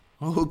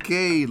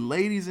Okay,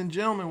 ladies and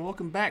gentlemen,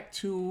 welcome back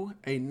to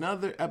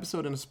another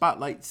episode in the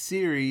Spotlight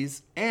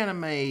series,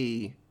 Anime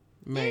May.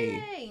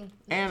 Yay!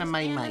 Anime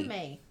May.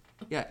 Anime.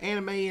 Yeah,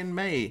 Anime in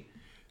May.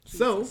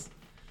 Jesus.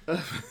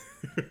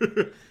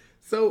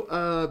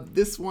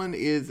 This one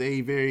is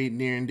a very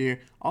near and dear.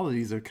 All of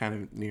these are kind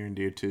of near and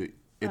dear to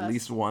at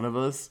least one of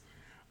us.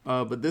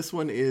 But this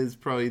one is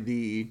probably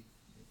the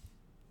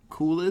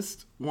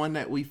coolest one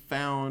that we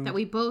found. That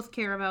we both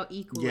care about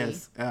equally.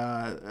 Yes,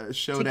 a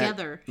show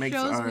Together. that makes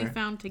Shows our, we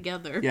found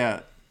together.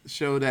 Yeah,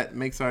 show that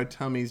makes our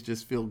tummies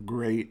just feel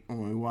great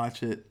when we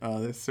watch it.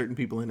 There's certain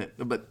people in it,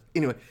 but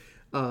anyway,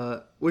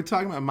 we're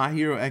talking about My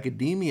Hero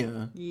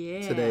Academia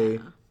today.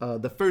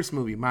 The first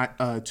movie, My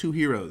Two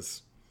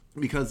Heroes,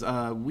 because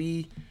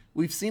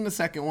we've seen the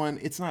second one.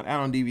 It's not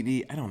out on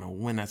DVD. I don't know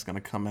when that's gonna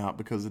come out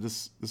because of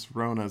this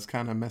Rona is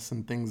kind of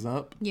messing things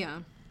up. Yeah.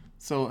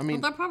 So I mean,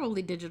 Well, they'll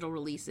probably digital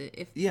release it.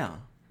 If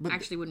but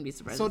actually wouldn't be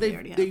surprised. so if they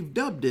already have. they've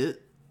dubbed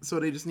it, so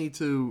they just need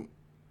to.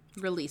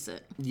 Release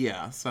it.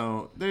 Yeah,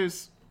 so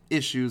there's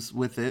issues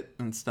with it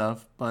and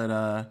stuff,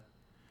 but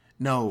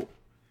no.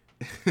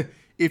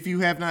 If you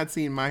have not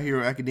seen My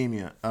Hero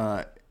Academia,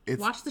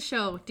 Watch the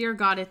show. Dear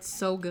God, it's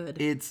so good.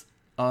 it's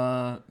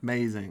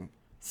amazing.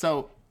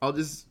 So I'll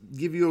just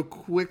give you a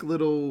quick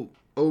little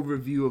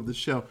overview of the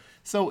show.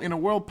 So in a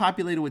world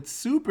populated with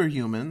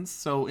superhumans,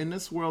 so in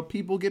this world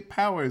people get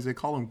powers. They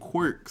call them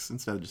quirks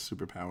instead of just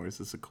superpowers.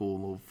 It's a cool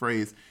little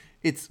phrase.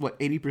 It's what,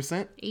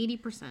 80%?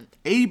 80%.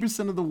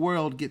 80% of the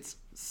world gets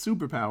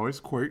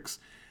superpowers, quirks.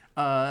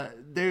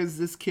 There's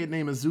this kid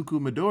named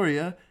Izuku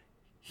Midoriya.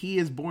 He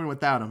is born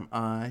without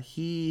them.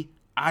 He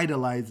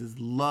idolizes,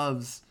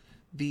 loves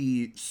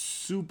the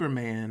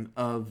Superman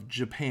of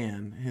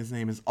Japan. His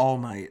name is All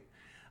Might.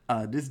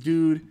 This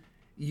dude,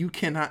 you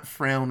cannot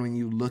frown when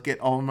you look at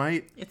All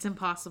Might. It's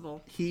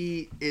impossible.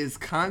 He is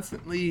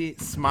constantly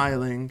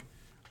smiling.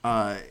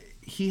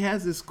 He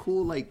has this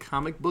cool like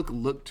comic book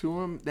look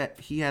to him that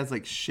he has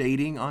like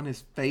shading on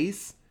his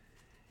face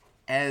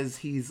as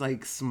he's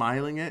like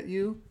smiling at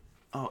you.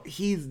 Oh,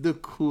 he's the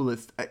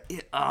coolest.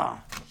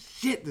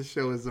 Shit, the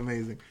show is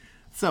amazing.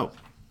 So,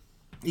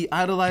 he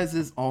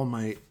idolizes All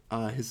Might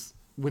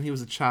when he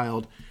was a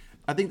child.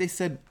 I think they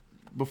said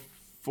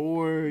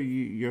before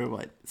you're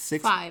what,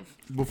 6? 5.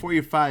 Before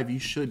you're 5, you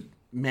should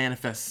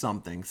manifest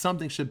something.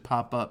 Something should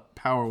pop up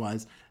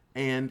power-wise.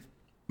 And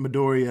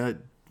Midoriya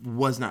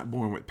was not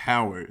born with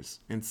powers.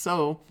 And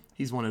so,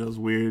 he's one of those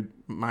weird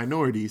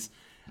minorities.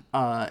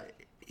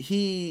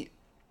 He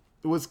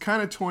was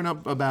kind of torn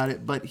up about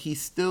it, but he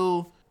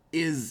still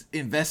is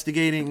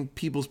investigating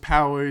people's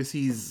powers.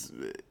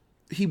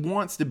 He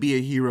wants to be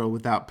a hero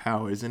without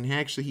powers. And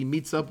he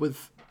meets up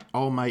with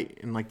All Might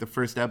in like the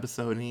first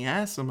episode, and he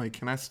asks him like,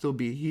 can I still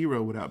be a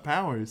hero without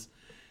powers?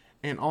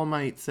 And All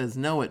Might says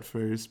no at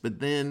first,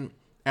 but then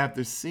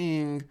after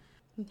seeing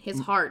His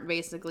heart,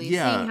 basically.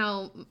 Yeah. Seeing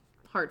how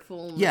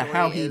heartful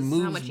how he is,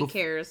 moves how much he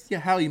cares.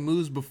 how he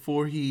moves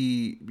before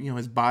he,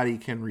 his body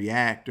can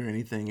react or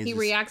anything. He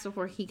reacts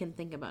before he can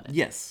think about it.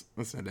 Yes,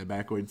 I said that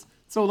backwards.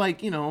 So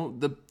like,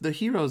 the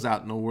heroes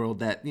out in the world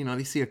that,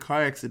 they see a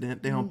car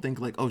accident, they don't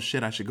think like, oh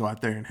shit, I should go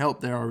out there and help.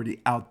 They're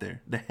already out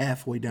there. They're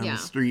halfway down the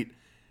street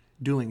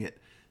doing it.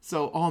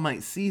 So All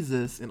Might sees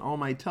this, and All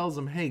Might tells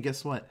him, hey,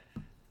 guess what?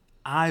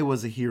 I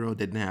was a hero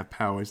that didn't have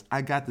powers.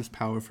 I got this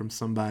power from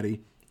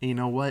somebody. And you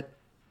know what?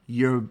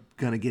 You're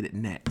gonna get it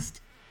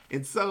next.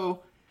 And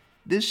so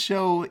this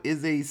show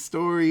is a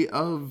story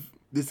of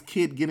this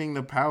kid getting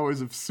the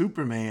powers of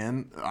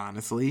Superman,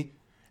 honestly.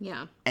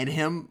 Yeah. And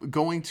him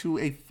going to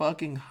a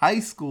fucking high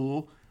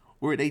school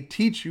where they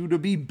teach you to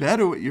be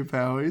better with your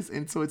powers.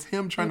 And so it's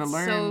him trying to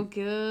learn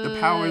the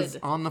powers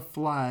on the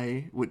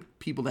fly with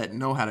people that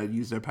know how to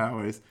use their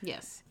powers.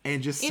 Yes.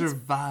 And just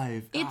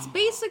survive. It's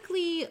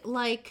basically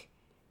like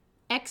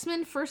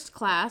X-Men First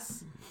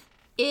Class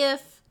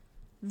if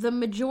the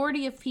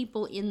majority of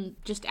people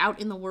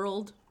out in the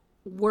world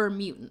were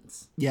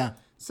mutants. Yeah.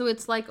 So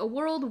it's like a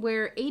world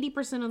where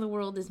 80% of the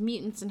world is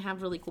mutants and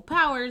have really cool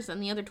powers,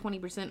 and the other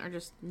 20% are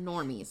just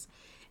normies.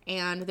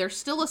 And there's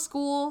still a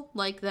school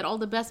like that all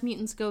the best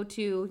mutants go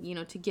to,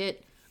 to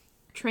get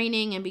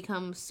training and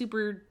become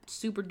super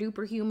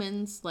duper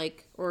humans,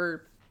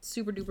 or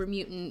super duper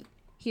mutant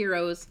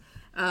heroes.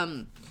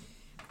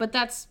 But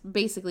that's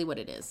basically what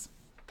it is.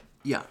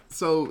 Yeah.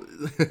 So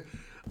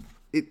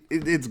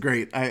it's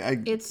great.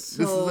 It's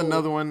so this is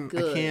another one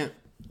good. I can't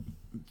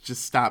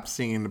just stop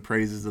singing the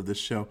praises of this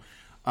show.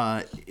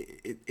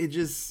 It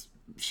just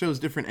shows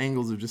different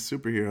angles of just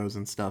superheroes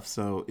and stuff.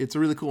 So it's a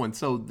really cool one.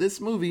 So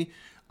this movie,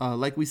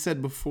 like we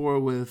said before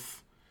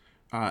with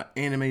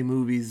anime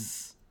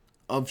movies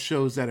of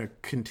shows that are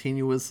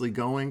continuously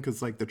going,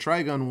 because like the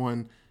Trigun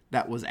one,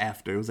 that was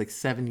after. It was like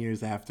 7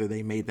 years after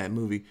they made that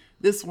movie.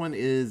 This one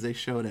is a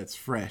show that's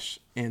fresh.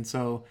 And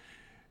so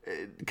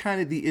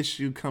kind of the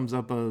issue comes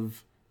up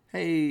of,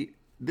 hey,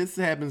 this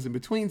happens in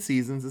between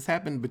seasons. This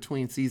happened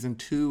between season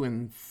 2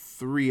 and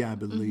 3, I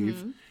believe.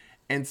 Mm-hmm.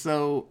 And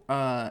so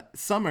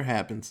summer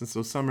happens, and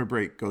so summer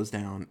break goes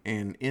down.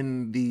 And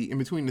in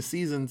between the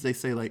seasons, they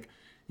say like,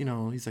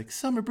 he's like,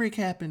 summer break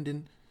happened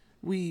and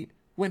we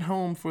went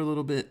home for a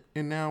little bit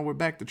and now we're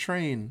back to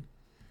train.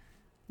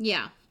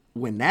 Yeah.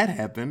 When that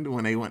happened,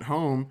 when they went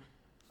home,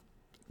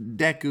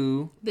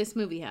 Deku. This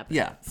movie happened.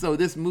 Yeah, so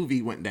this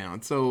movie went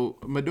down. So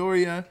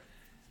Midoriya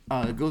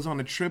goes on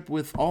a trip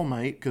with All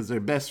Might because they're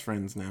best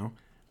friends now.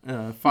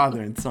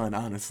 Father and son,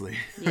 honestly.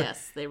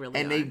 Yes, they really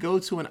and are. they go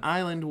to an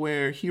island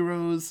where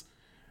heroes,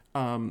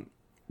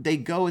 they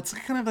go, it's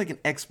kind of like an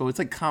expo. It's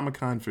like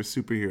Comic-Con for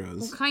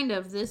superheroes. Well, kind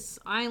of. This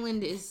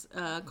island is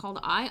called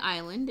I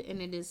Island,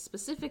 and it is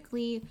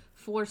specifically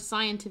for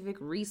scientific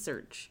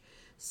research.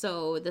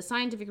 So the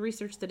scientific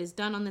research that is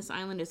done on this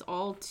island is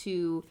all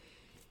to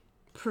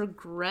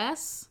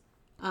progress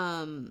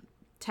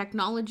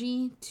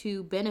technology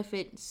to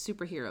benefit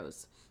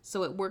superheroes.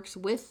 So it works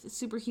with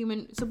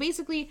superhuman. So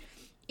basically,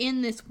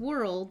 in this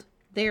world,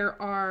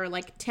 there are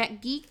like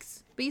tech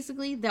geeks,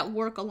 basically, that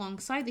work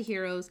alongside the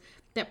heroes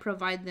that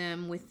provide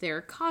them with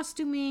their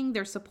costuming,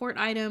 their support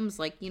items,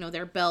 like,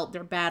 their belt,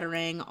 their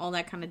batarang, all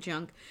that kind of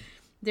junk.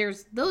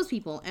 There's those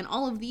people, and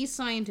all of these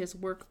scientists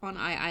work on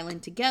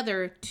I-Island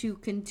together to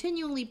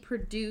continually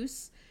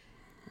produce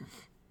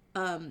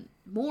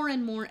more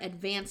and more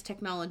advanced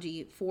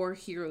technology for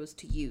heroes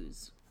to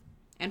use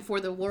and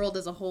for the world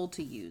as a whole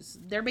to use.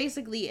 They're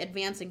basically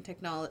advancing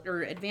technology,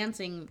 or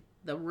advancing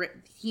the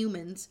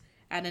humans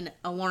at an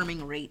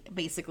alarming rate,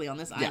 basically, on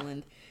this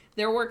island.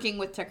 They're working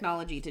with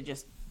technology to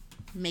just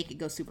make it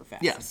go super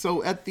fast. Yeah,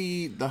 so at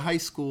the high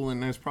school,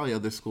 and there's probably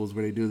other schools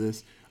where they do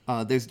this,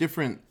 there's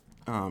different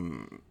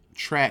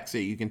tracks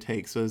that you can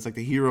take. So there's like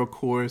the hero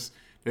course,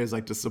 there's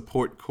like the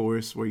support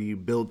course where you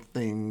build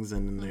things,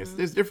 and then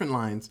there's different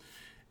lines.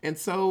 And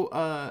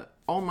so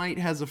All Might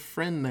has a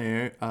friend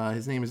there.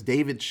 His name is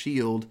David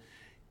Shield.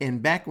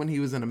 And back when he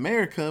was in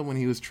America, when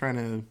he was trying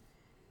to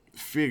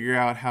figure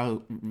out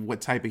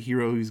what type of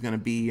hero he was going to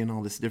be and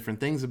all this different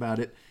things about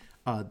it,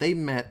 they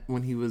met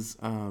when he was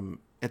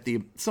at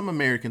some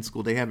American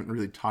school they haven't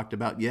really talked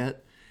about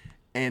yet.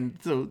 And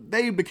so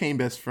they became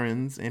best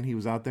friends, and he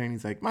was out there and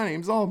he's like, my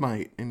name's All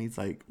Might. And he's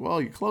like,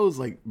 well, your clothes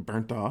like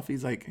burnt off.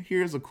 He's like,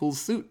 here's a cool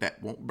suit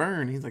that won't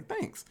burn. He's like,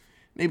 thanks.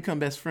 And they become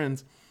best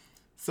friends.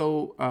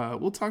 So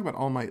we'll talk about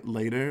All Might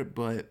later,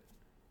 but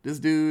this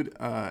dude,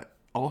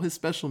 all his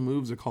special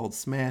moves are called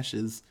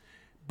smashes,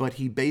 but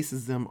he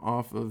bases them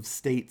off of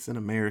states in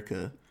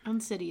America. On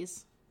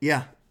cities.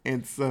 Yeah.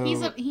 And so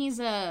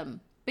he's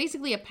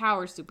basically a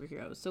power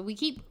superhero. So we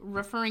keep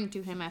referring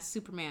to him as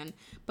Superman,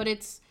 but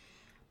it's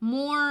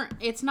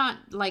not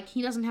like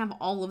he doesn't have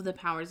all of the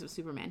powers of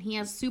Superman. He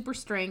has super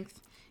strength,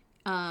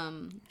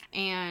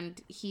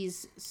 and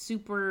he's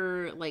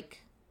super,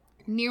 like,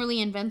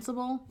 nearly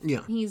invincible.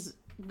 Yeah.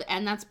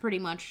 And that's pretty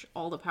much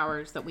all the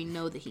powers that we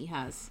know that he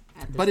has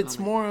at this But it's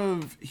moment. more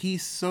of,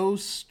 he's so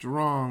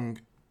strong,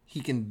 he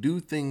can do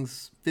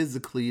things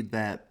physically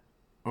that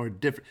are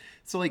different.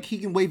 So, like, he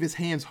can wave his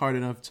hands hard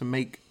enough to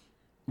make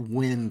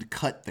wind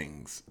cut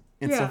things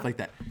and stuff like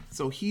that.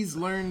 So he's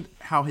learned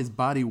how his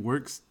body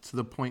works to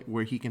the point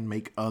where he can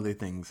make other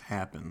things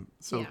happen.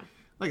 So,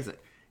 like I said,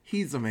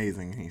 he's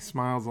amazing. He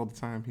smiles all the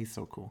time. He's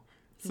so cool.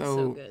 He's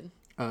so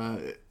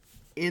good.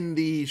 In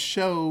the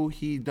show,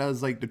 he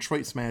does, like,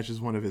 Detroit Smash is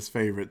one of his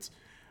favorites.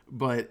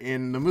 But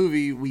in the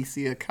movie, we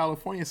see a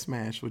California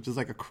Smash, which is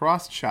like a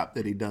cross chop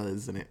that he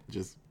does. And it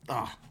just,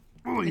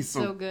 he's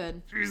so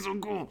good. He's so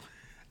cool.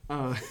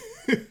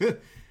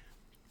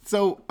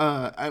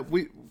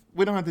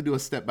 We don't have to do a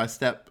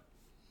step-by-step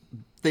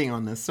thing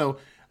on this. So,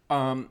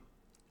 on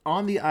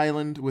the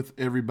island with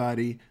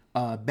everybody,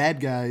 bad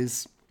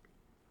guys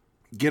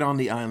get on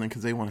the island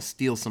because they want to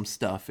steal some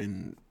stuff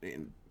and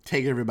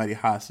take everybody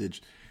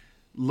hostage.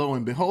 Lo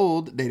and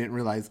behold, they didn't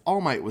realize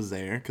All Might was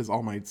there because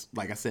All Might's,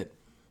 like I said,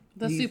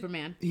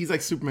 Superman. He's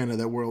like Superman of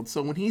that world.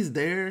 So when he's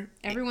there,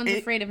 everyone's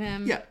afraid of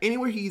him. Yeah,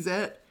 anywhere he's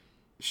at,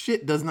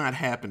 shit does not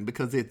happen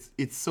because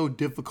it's so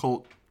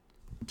difficult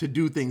to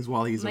do things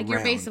while he's around. Like,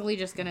 you're basically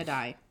just gonna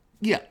die.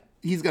 Yeah,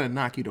 he's gonna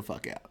knock you the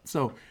fuck out.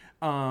 So,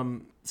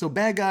 so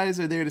bad guys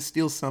are there to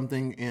steal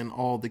something, and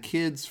all the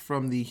kids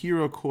from the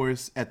hero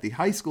course at the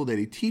high school that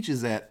he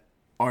teaches at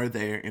are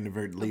there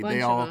inadvertently.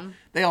 They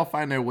all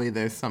find their way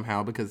there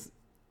somehow because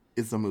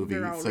it's a movie.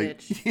 They're all so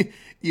rich.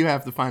 You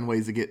have to find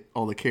ways to get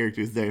all the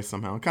characters there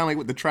somehow. Kind of like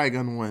with the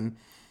Trigun one,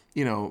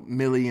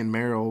 Millie and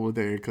Meryl were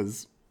there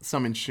because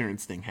some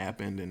insurance thing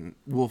happened, and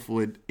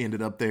Wolfwood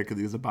ended up there because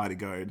he was a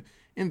bodyguard.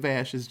 And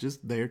Vash is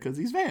just there because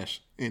he's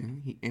Vash.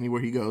 And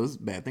anywhere he goes,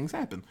 bad things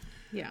happen.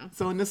 Yeah.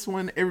 So in this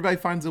one, everybody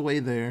finds a way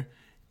there.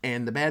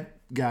 And the bad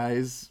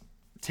guys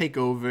take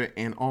over.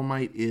 And All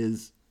Might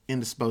is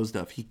indisposed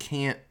of. He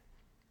can't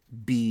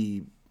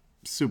be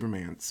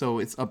Superman. So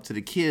it's up to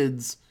the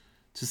kids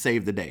to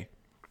save the day.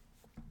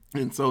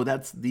 And so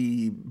that's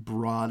the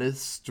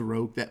broadest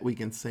stroke that we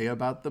can say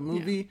about the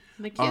movie.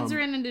 Yeah. The kids are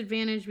in an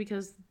advantage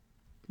because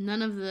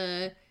none of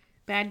the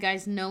bad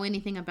guys know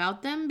anything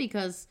about them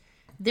because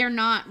they're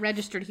not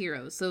registered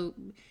heroes. So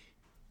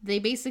they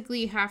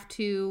basically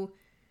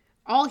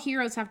all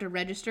heroes have to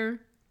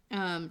register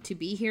to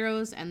be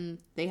heroes, and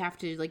they have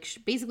to like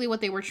basically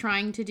what they were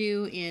trying to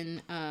do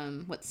in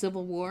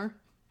Civil War.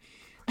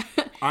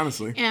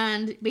 Honestly.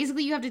 And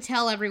basically you have to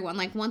tell everyone,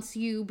 like, once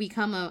you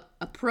become a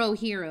pro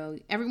hero,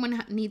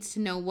 everyone needs to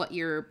know what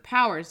your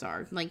powers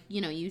are. Like,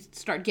 you know, you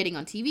start getting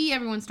on TV,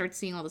 everyone starts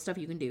seeing all the stuff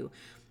you can do.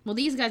 Well,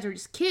 these guys are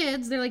just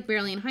kids. They're, like,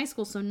 barely in high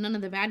school, so none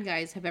of the bad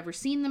guys have ever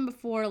seen them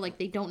before. Like,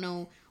 they don't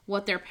know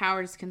what their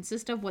powers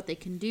consist of, what they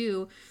can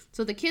do.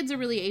 So the kids are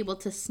really able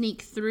to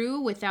sneak through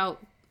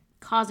without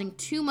causing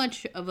too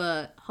much of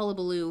a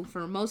hullabaloo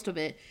for most of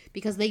it,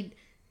 because the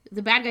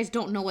bad guys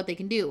don't know what they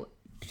can do.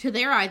 To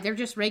their eye, they're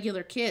just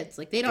regular kids.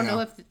 Like, they don't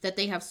know that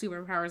they have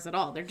superpowers at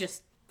all. They're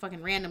just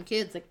fucking random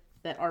kids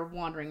that are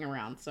wandering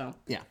around. So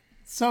yeah.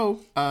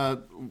 So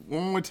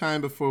one more time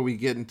before we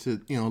get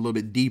into, you know, a little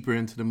bit deeper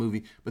into the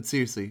movie. But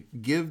seriously,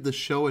 give the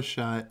show a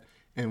shot.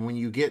 And when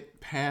you get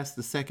past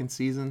the second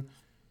season,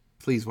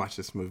 please watch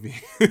this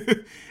movie.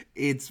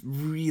 It's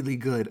really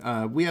good.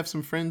 We have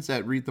some friends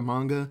that read the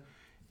manga,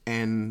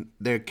 and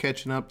they're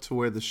catching up to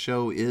where the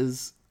show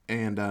is.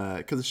 And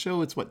because the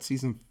show, it's what,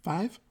 season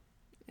 5?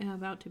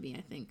 About to be,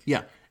 I think.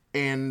 Yeah.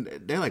 And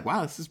they're like,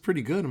 wow, this is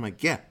pretty good. I'm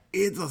like, yeah,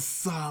 it's a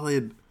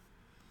solid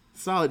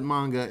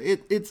manga.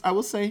 It's, I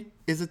will say,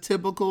 is a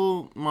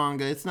typical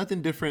manga. It's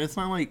nothing different. It's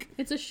not like...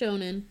 It's a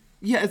shonen.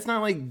 Yeah, it's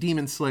not like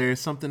Demon Slayer,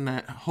 something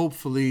that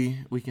hopefully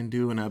we can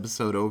do an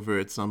episode over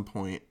at some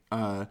point.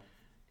 You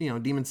know,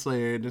 Demon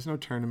Slayer, there's no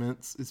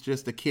tournaments. It's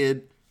just a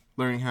kid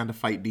learning how to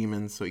fight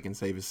demons so he can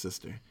save his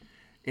sister.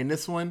 In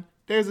this one,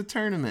 there's a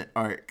tournament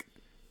arc.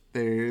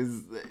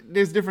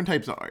 There's different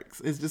types of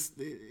arcs.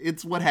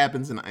 It's what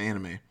happens in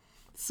anime.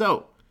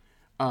 So,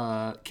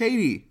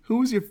 Katie,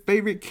 who is your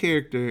favorite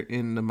character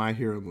in the My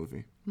Hero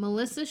movie?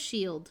 Melissa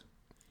Shield.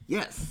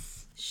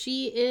 Yes.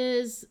 She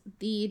is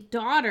the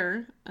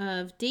daughter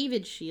of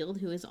David Shield,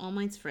 who is All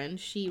Might's friend.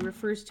 She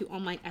refers to All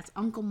Might as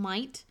Uncle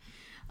Might.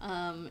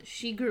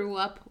 She grew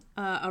up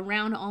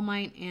around All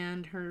Might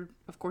and her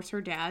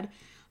dad,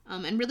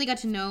 and really got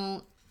to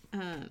know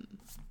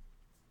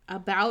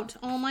about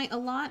All Might a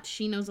lot.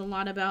 She knows a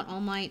lot about All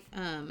Might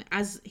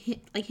as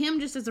him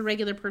just as a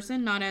regular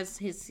person, not as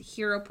his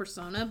hero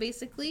persona,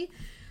 basically.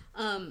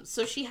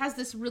 So she has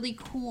this really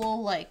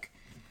cool, like,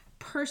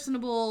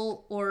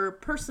 personal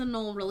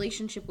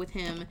relationship with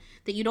him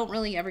that you don't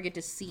really ever get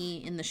to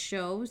see in the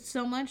show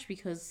so much,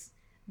 because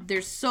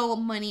there's so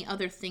many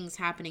other things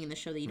happening in the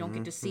show that you don't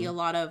get to see a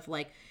lot of,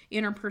 like,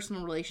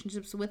 interpersonal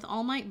relationships with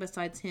All Might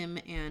besides him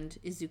and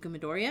Izuku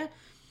Midoriya.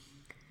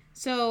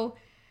 So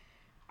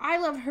I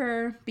love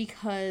her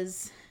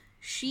because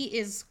she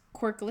is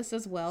quirkless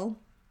as well.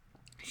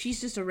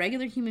 She's just a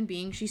regular human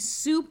being. She's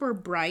super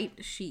bright.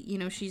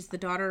 She's the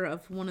daughter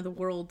of one of the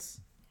world's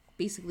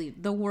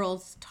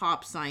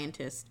top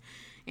scientists.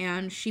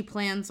 And she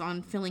plans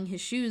on filling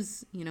his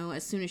shoes,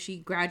 as soon as she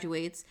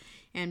graduates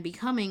and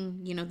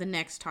becoming, the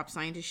next top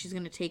scientist. She's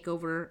going to take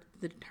over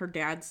her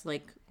dad's,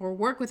 or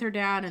work with her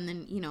dad and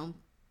then,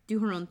 do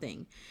her own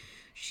thing.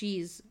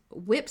 She's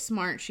whip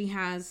smart. She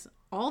has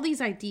all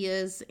these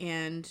ideas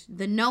and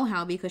the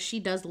know-how because she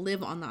does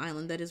live on the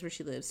island. That is where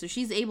she lives. So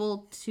she's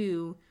able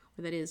to,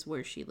 or that is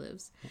where she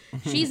lives.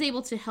 She's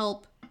able to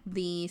help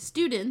the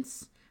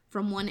students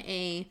from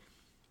 1A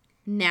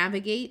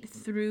navigate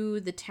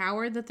through the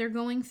tower that they're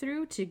going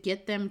through to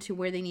get them to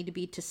where they need to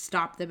be to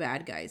stop the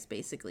bad guys,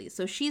 basically.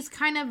 So she's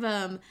kind of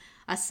a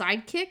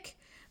sidekick,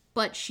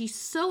 but she's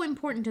so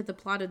important to the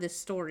plot of this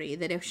story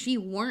that if she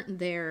weren't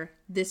there,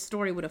 this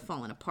story would have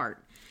fallen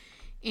apart.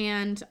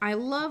 And I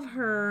love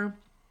her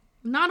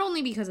not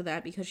only because of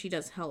that, because she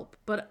does help,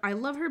 but I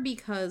love her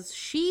because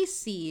she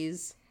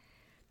sees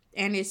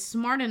and is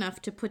smart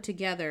enough to put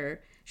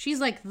together.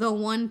 She's like the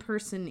one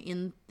person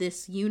in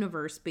this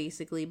universe,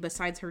 basically,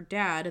 besides her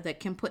dad, that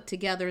can put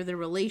together the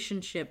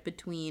relationship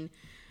between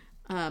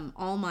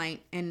All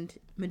Might and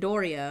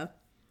Midoriya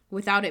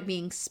without it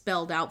being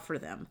spelled out for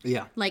them.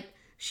 Yeah. Like,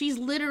 she's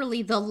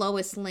literally the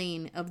Lois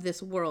Lane of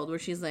this world, where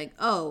she's like,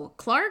 oh,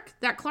 Clark?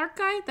 That Clark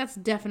guy? That's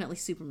definitely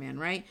Superman,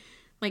 right?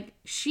 Like,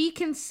 she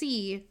can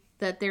see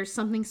that there's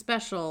something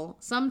special,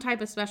 some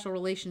type of special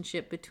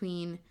relationship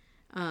between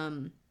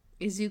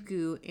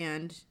Izuku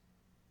and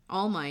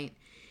All Might.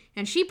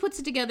 And she puts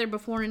it together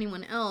before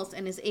anyone else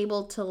and is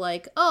able to,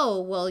 like,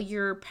 oh, well,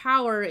 your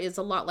power is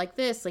a lot like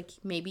this. Like,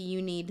 maybe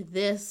you need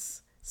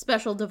this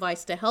special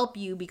device to help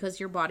you because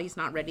your body's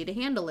not ready to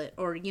handle it,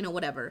 or,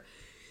 whatever.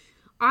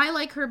 I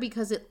like her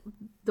because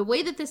the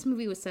way that this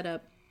movie was set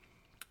up,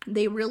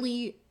 they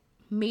really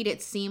made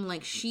it seem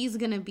like she's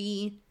going to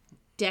be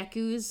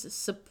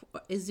Izuku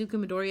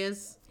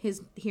Midoriya's,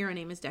 his hero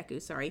name is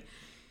Deku, sorry.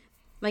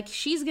 Like,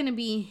 she's going to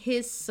be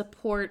his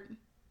support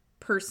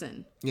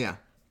person. Yeah.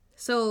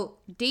 So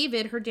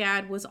David, her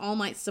dad, was All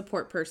Might's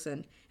support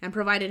person and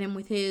provided him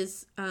with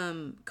his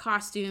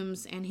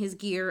costumes and his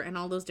gear and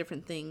all those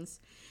different things.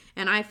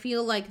 And I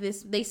feel like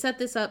they set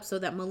this up so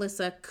that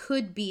Melissa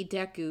could be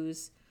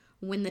Deku's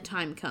when the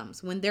time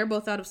comes. When they're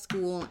both out of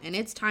school and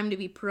it's time to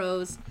be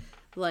pros,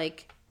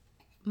 like,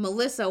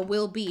 Melissa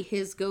will be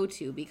his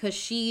go-to because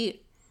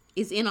she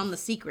is in on the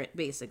secret,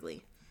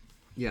 basically.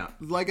 Yeah,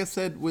 like I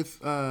said with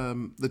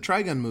the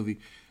Trigun movie,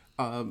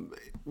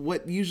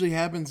 what usually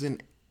happens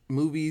in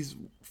movies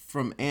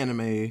from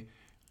anime,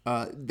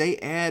 they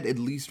add at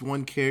least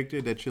one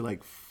character that you're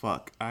like,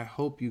 fuck, I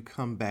hope you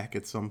come back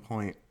at some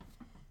point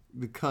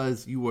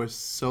because you are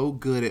so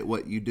good at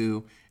what you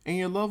do and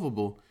you're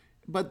lovable.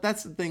 But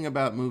that's the thing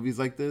about movies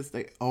like this.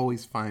 They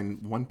always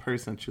find one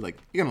person that you're like,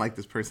 you're going to like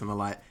this person a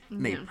lot,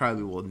 and they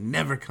probably will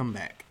never come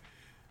back.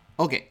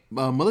 Okay,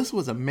 Melissa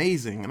was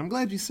amazing, and I'm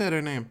glad you said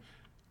her name,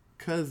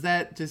 because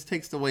that just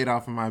takes the weight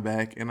off of my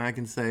back, and I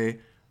can say,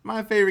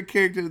 my favorite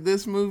character of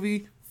this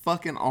movie,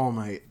 fucking All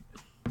Might.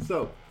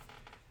 So,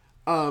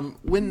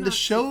 when the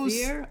show's...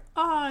 Here,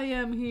 I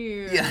am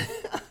here. Yeah.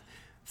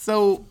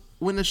 So,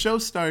 when the show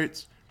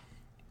starts,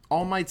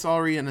 All Might's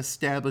already an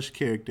established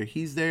character.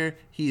 He's there.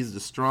 He's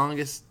the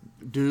strongest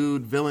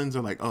dude. Villains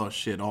are like, oh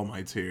shit, All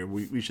Might's here.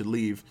 We should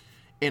leave.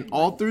 And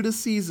all through the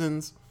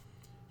seasons,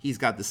 he's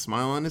got the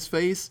smile on his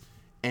face.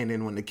 And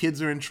then when the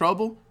kids are in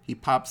trouble, he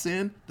pops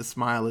in. The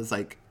smile is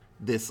like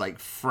this like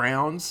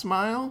frown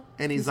smile.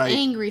 And he's like...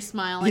 angry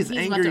smile. Like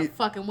he's about to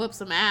fucking whip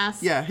some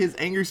ass. Yeah, his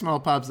angry smile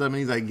pops up and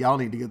he's like, y'all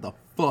need to get the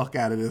fuck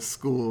out of this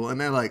school.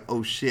 And they're like,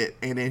 oh shit.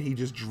 And then he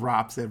just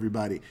drops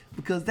everybody.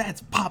 Because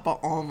that's Papa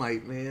All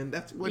Might, man.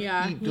 That's what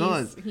he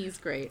does. He's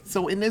great.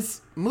 So in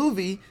this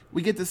movie,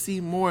 we get to see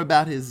more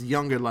about his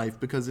younger life.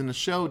 Because in the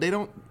show, they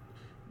don't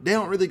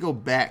really go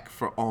back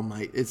for All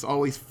Might. It's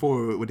always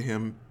forward with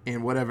him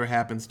and whatever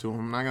happens to him.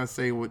 I'm not going to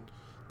say what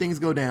things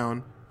go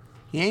down.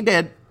 He ain't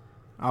dead.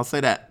 I'll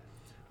say that.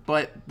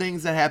 But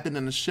things that happen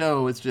in the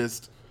show, it's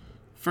just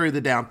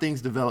further down.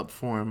 Things develop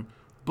for him.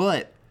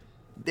 But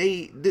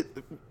the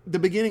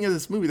beginning of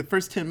this movie, the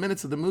first 10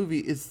 minutes of the movie,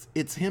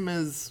 it's him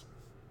as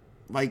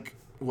like,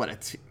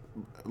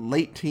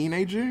 late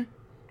teenager?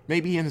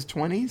 Maybe in his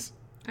 20s?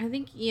 I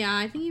think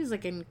he was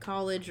like in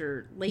college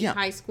or late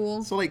high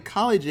school. So like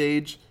college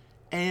age.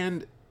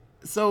 And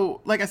so,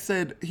 like I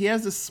said, he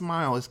has this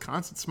smile, this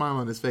constant smile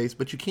on his face,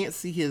 but you can't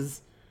see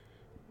his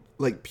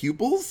like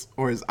pupils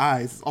or his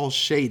eyes. It's all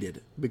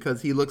shaded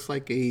because he looks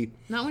like a...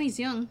 Not when he's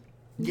young.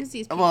 You can see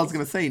his Well, I was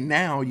going to say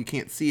now you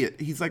can't see it.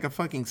 He's like a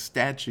fucking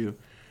statue.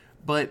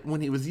 But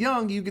when he was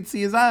young, you could see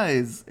his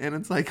eyes. And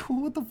it's like, well,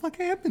 what the fuck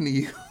happened to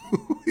you?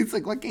 It's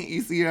like, why can't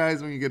you see your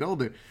eyes when you get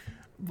older?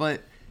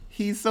 But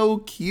he's so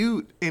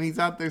cute and he's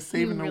out there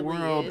saving the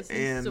world. Is. He's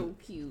and so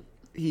cute.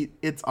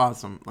 It's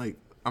awesome. Like,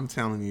 I'm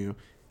telling you,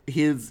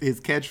 his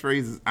catchphrase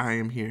is "I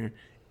am here,"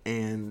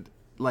 and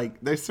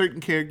like there's certain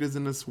characters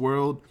in this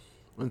world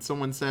when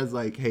someone says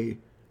like, "Hey,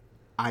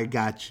 I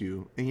got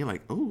you," and you're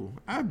like, "Oh,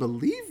 I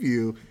believe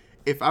you."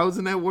 If I was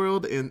in that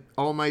world and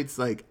All Might's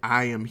like,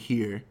 "I am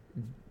here,"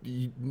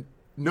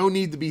 no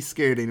need to be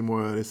scared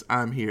anymore of this.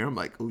 I'm here. I'm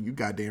like, "Oh, you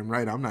goddamn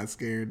right. I'm not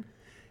scared."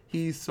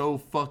 He's so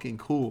fucking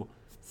cool.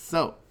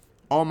 So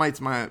All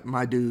Might's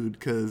my dude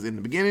because in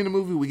the beginning of the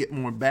movie we get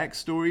more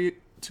backstory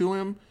to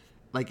him.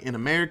 Like in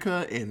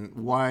America and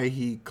why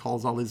he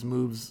calls all his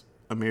moves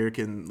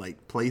American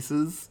like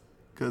places.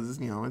 Because,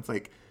 it's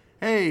like,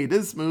 hey,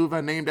 this move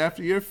I named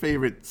after your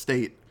favorite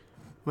state.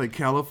 Like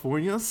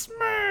California,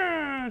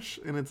 smash!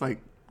 And it's like,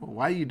 well,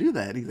 why do you do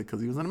that? He's like,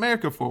 because he was in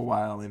America for a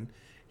while and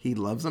he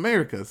loves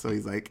America. So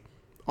he's like,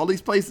 all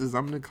these places,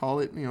 I'm going to call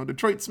it,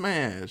 Detroit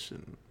smash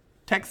and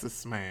Texas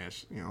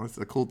smash. It's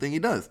a cool thing he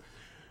does.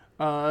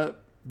 But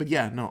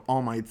yeah, no,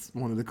 All Might's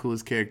one of the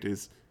coolest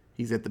characters.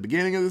 He's at the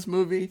beginning of this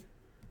movie.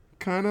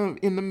 Kind of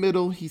in the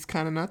middle, he's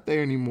kind of not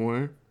there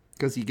anymore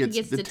because he gets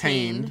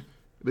detained.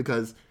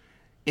 Because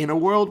in a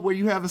world where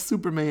you have a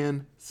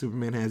Superman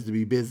has to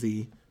be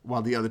busy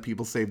while the other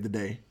people save the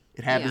day.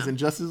 It happens in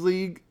Justice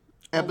League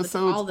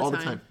episodes all the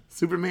time.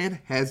 Superman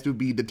has to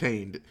be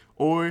detained.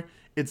 Or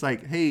it's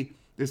like, hey,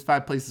 there's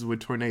 5 places with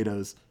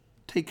tornadoes.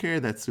 Take care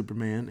of that,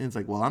 Superman. And it's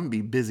like, well, I'm going to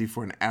be busy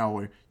for an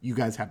hour. You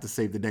guys have to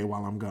save the day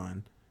while I'm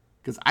gone.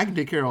 Because I can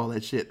take care of all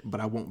that shit, but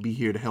I won't be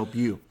here to help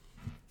you.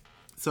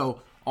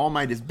 So All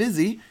Might is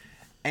busy,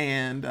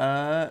 and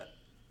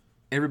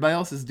everybody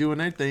else is doing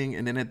their thing.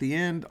 And then at the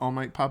end, All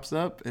Might pops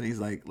up, and he's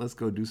like, let's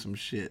go do some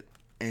shit.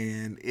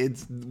 And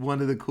it's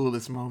one of the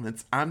coolest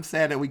moments. I'm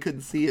sad that we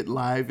couldn't see it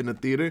live in the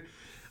theater.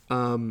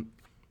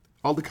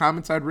 All the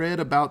comments I'd read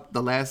about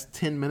the last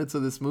 10 minutes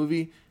of this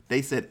movie,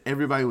 they said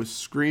everybody was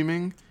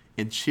screaming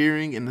and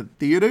cheering in the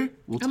theater.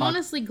 I'm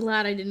honestly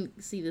glad I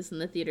didn't see this in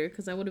the theater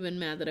because I would have been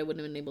mad that I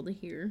wouldn't have been able to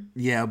hear.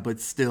 Yeah, but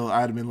still,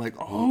 I'd have been like,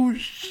 oh,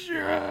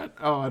 shit.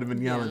 Oh, I'd have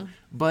been yelling. Yeah.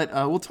 But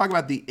we'll talk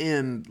about the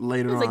end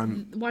later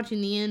on. Like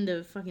watching the end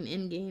of fucking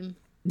Endgame.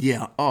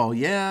 Yeah. Oh,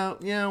 yeah.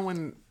 Yeah,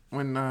 when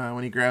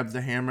he grabs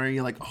the hammer,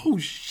 you're like, oh,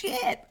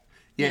 shit.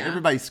 Yeah,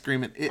 everybody's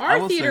screaming.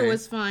 Our theater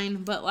was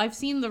fine, but I've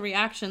seen the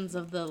reactions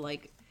of the,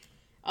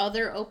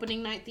 other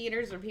opening night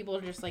theaters where people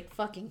are just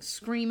fucking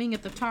screaming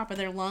at the top of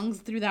their lungs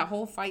through that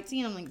whole fight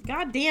scene. I'm like,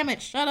 God damn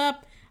it, shut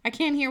up. I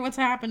can't hear what's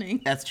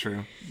happening. That's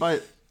true.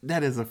 But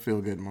that is a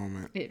feel good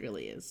moment. It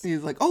really is.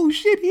 He's like, oh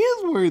shit, he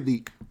is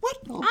worthy. What?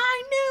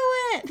 I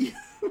knew it.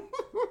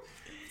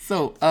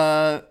 So,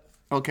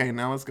 okay,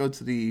 now let's go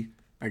to the,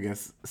 I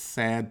guess,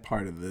 sad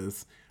part of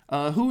this.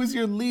 Who is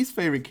your least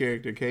favorite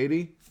character,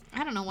 Katie?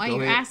 I don't know why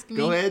you're asking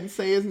me. Go ahead and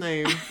say his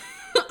name.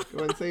 Go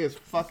ahead and say his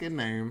fucking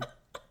name.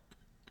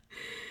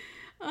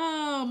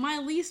 Oh, my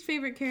least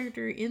favorite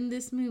character in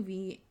this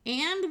movie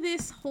and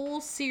this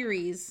whole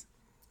series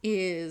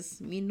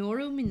is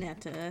Minoru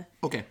Mineta.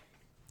 Okay.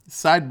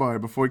 Sidebar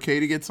before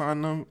Katie gets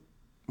on them.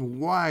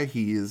 Why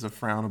he is a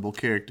frownable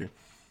character.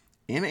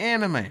 In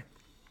anime,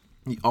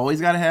 you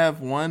always got to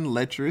have one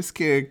lecherous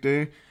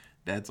character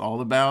that's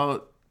all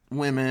about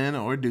women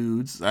or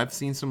dudes. I've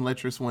seen some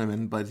lecherous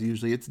women, but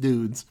usually it's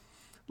dudes.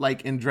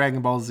 Like in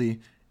Dragon Ball Z,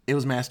 it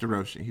was Master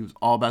Roshi. He was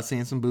all about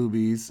seeing some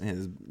boobies.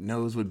 His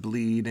nose would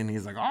bleed, and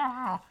he's like,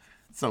 ah.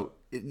 So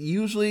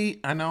usually,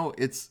 I know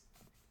it's.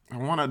 I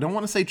don't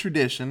want to say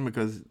tradition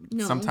because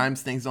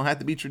sometimes things don't have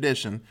to be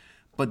tradition,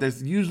 but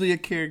there's usually a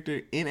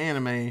character in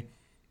anime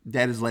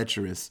that is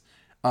lecherous.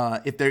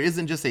 If there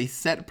isn't just a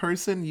set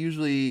person,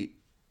 usually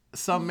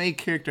some main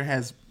character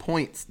has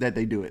points that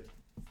they do it.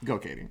 Go,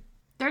 Katie.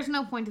 There's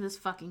no point to this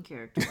fucking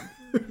character.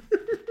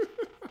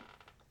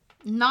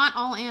 Not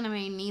all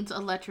anime needs a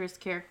lecherous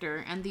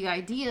character, and the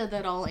idea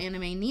that all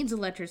anime needs a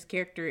lecherous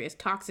character is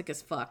toxic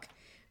as fuck.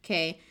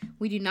 Okay?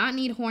 We do not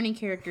need horny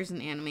characters in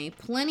anime.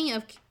 Plenty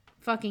of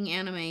fucking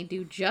anime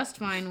do just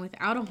fine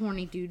without a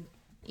horny dude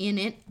in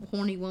it,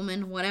 horny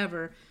woman,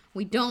 whatever.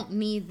 We don't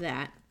need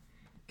that.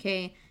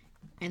 Okay?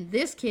 And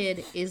this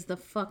kid is the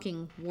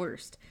fucking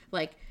worst.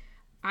 Like,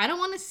 I don't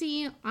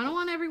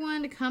want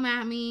everyone to come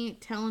at me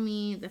telling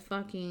me the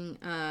fucking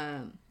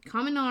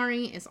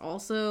Kaminari is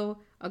also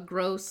a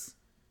gross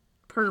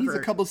pervert. He's a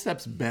couple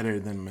steps better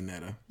than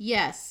Mineta.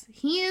 Yes,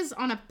 he is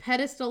on a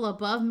pedestal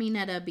above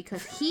Mineta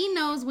because he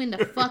knows when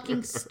to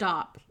fucking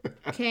stop.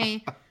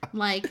 Okay?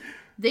 Like,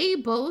 they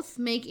both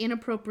make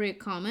inappropriate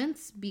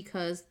comments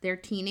because they're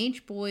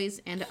teenage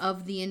boys, and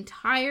of the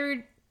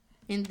entirety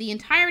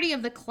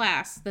of the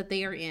class that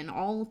they are in,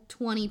 all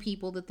 20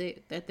 people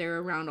that they're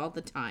around all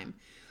the time,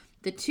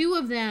 the two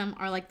of them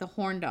are like the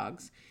horn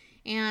dogs.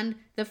 And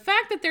the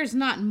fact that there's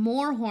not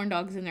more horn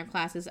dogs in their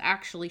class is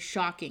actually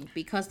shocking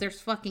because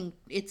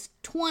it's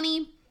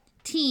 20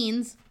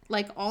 teens,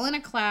 like all in a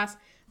class,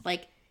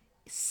 like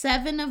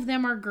 7 of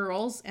them are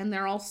girls and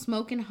they're all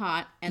smoking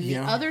hot, and the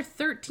other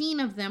 13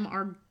 of them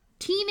are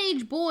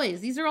teenage boys.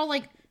 These are all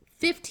like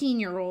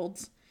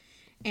 15-year-olds.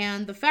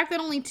 And the fact that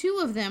only 2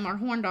 of them are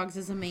horn dogs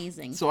is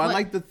amazing. So I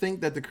like to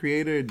think that the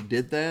creator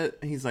did that.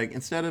 He's like,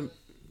 instead of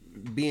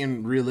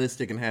being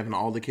realistic and having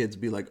all the kids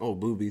be like, oh,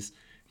 boobies,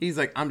 he's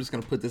like, I'm just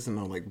going to put this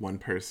in like one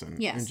person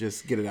and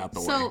just get it out the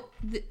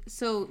way.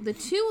 So the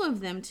 2 of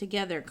them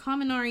together,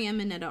 Kaminari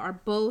and Mineta, are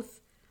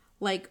both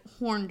like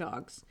horn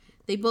dogs.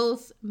 They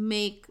both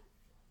make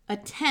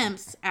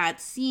attempts at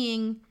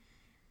seeing,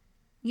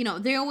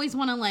 they always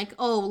want to like,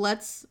 oh,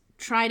 let's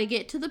try to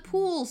get to the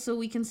pool so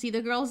we can see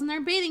the girls in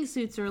their bathing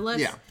suits, or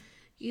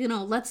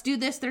let's do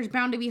this. There's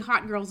bound to be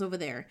hot girls over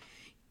there.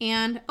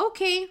 And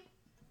okay,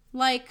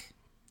 like,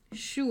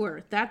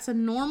 sure, that's a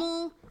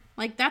normal,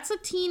 like, that's a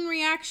teen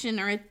reaction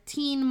or a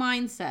teen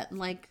mindset.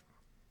 Like,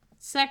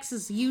 sex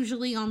is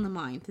usually on the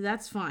mind.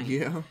 That's fine.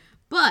 Yeah.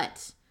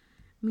 But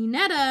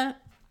Mineta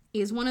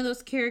is one of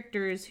those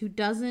characters who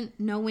doesn't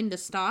know when to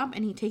stop,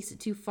 and he takes it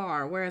too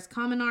far. Whereas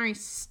Kaminari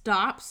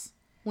stops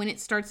when it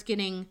starts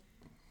getting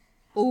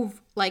over,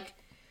 like,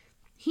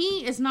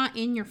 he is not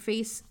in your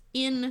face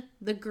in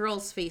the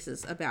girls'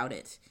 faces about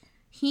it.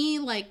 He,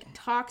 like,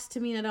 talks to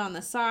Mineta on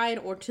the side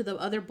or to the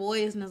other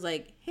boys and is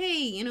like,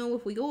 hey,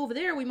 if we go over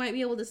there, we might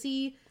be able to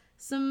see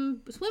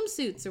some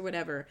swimsuits or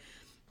whatever.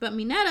 But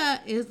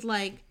Mineta is,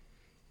 like,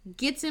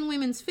 gets in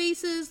women's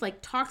faces,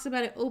 like, talks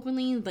about it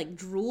openly, like,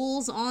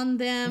 drools on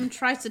them,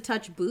 tries to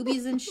touch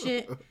boobies and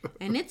shit.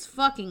 And it's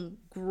fucking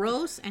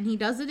gross. And he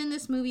does it in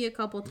this movie a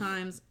couple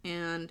times,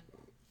 and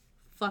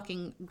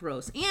fucking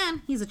gross.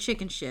 And he's a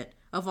chicken shit.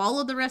 Of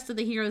all of the rest of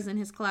the heroes in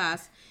his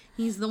class,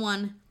 he's the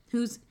one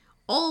who's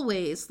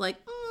always like,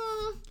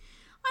 I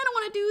don't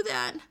want to do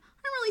that.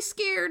 I'm really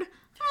scared.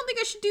 I don't think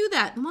I should do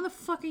that. Why the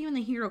fuck are you in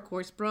the hero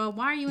course, bro?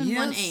 Why are you in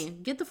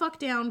 1A? Get the fuck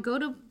down. Go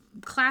to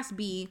class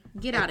B.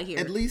 Get out of here.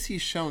 At least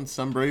he's shown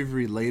some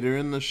bravery later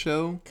in the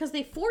show. Because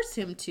they force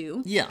him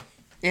to. Yeah.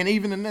 And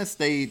even in this,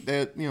 they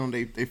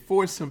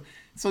force him.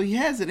 So he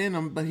has it in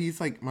him, but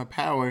he's like, my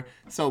power.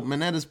 So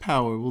Mineta's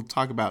power, we'll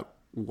talk about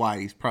why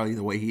he's probably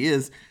the way he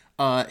is.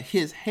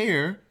 His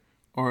hair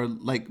are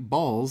like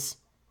balls,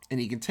 and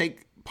he can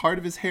take part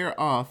of his hair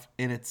off,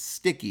 and it's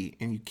sticky,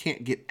 and you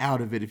can't get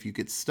out of it if you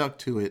get stuck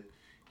to it.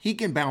 He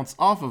can bounce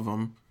off of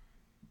them,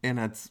 and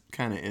that's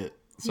kind of it.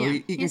 So he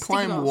can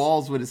climb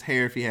walls with his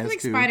hair if he has like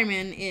to.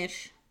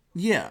 Spider-Man-ish.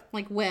 Yeah.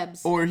 Like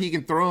webs. Or he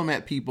can throw them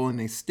at people, and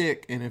they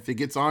stick, and if it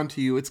gets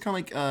onto you, it's kind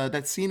of like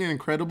that scene in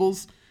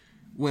Incredibles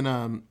when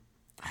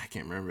I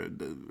can't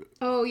remember.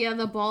 Oh yeah,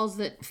 the balls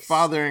that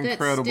Father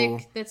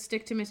Incredible that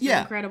stick to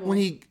Mr. Incredible.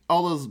 When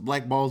all those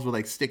black balls were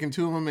like sticking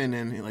to him, and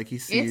then like he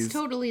sees. It's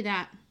totally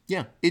that.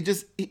 Yeah,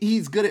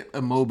 he's good at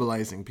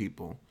immobilizing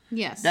people.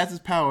 Yes, that's his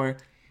power.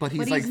 But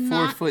he's like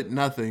 4 foot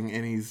nothing,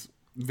 and he's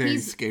very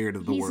scared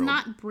of the world. He's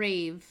not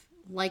brave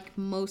like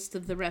most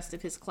of the rest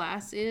of his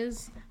class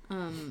is.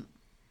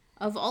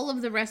 Of all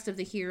of the rest of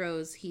the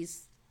heroes,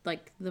 he's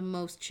like the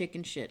most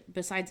chicken shit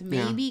besides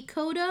maybe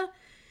Coda,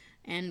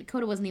 and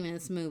Coda wasn't even in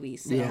this movie.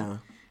 So Yeah.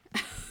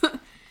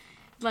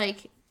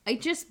 like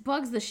it just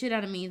bugs the shit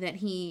out of me that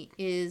he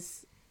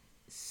is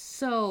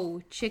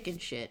so chicken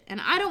shit,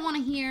 and I don't want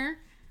to hear,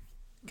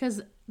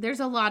 because there's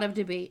a lot of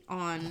debate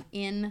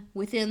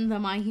within the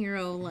My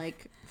Hero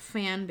like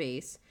fan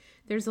base.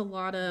 There's a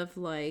lot of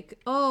like,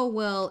 oh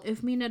well,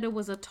 if Mineta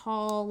was a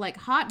tall like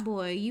hot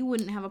boy, you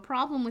wouldn't have a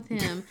problem with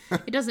him.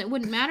 It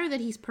wouldn't matter that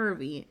he's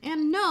pervy.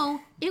 And no,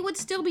 it would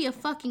still be a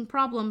fucking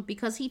problem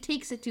because he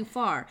takes it too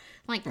far.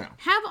 Like,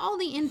 have all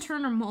the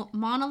internal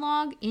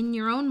monologue in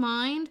your own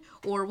mind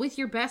or with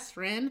your best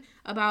friend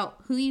about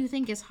who you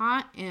think is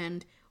hot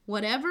and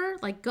whatever,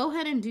 like go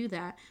ahead and do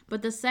that.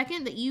 But the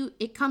second that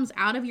it comes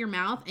out of your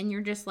mouth and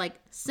you're just like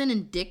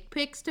sending dick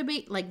pics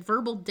to like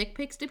verbal dick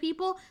pics to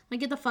people,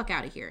 like get the fuck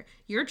out of here.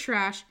 You're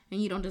trash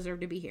and you don't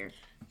deserve to be here.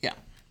 Yeah.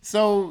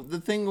 So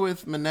the thing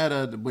with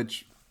Mineta,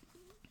 which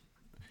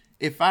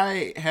if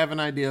I have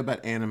an idea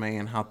about anime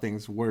and how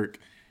things work,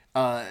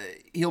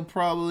 he'll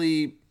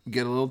probably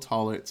get a little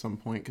taller at some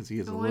point because he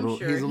is he's a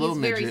little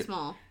midget. Very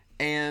small.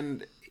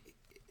 And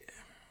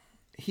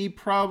he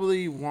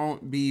probably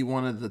won't be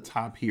one of the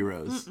top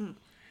heroes.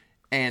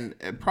 And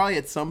probably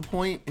at some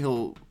point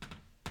he'll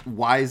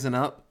wisen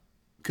up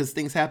because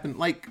things happen.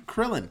 Like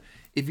Krillin.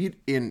 If you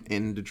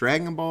in the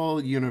Dragon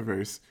Ball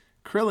universe,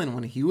 Krillin,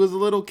 when he was a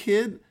little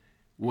kid,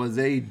 was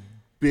a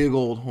big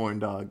old horn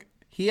dog.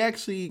 He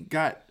actually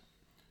got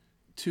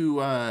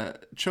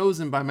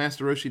chosen by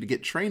Master Roshi to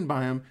get trained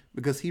by him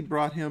because he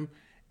brought him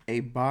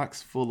a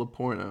box full of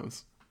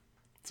pornos.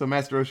 So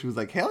Master Roshi was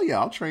like, hell yeah,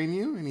 I'll train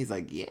you. And he's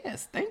like,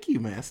 yes, thank you,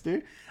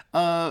 Master.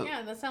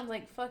 Yeah, that sounds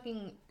like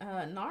fucking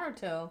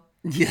Naruto.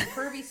 Yeah.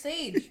 Pervy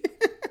sage.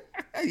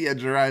 Yeah,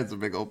 Jiraiya's a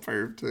big old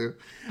perv, too.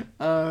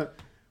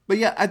 But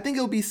yeah, I think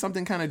it'll be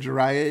something kind of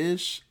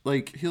Jiraiya-ish.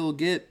 Like, he'll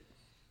get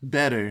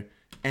better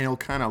and he'll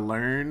kind of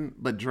learn.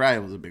 But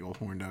Jiraiya was a big old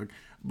horn dog.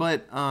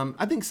 But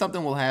I think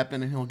something will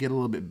happen and he'll get a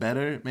little bit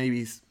better.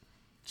 Maybe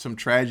some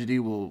tragedy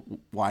will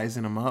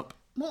wisen him up.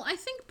 Well, I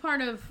think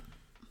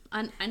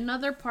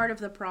another part of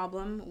the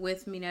problem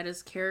with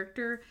Mineta's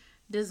character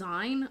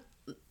design,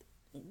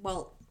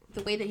 well,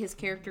 the way that his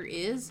character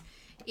is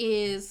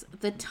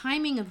the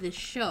timing of this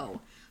show.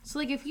 So,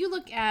 like, if you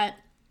look at,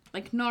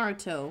 like,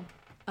 Naruto,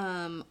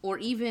 or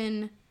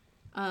even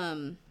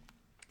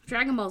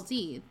Dragon Ball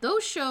Z,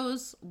 those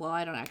shows, well,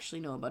 I don't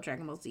actually know about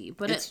Dragon Ball Z,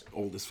 but it's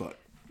old as fuck.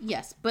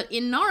 Yes, but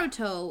in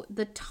Naruto,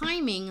 the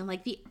timing,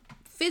 like, the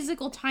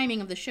physical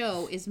timing of the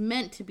show is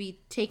meant to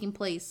be taking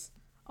place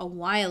a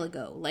while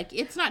ago. Like,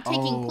 it's not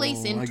taking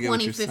place in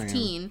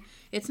 2015.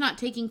 It's not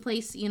taking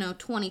place,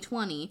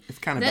 2020. It's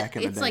kind of back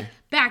in the day. It's like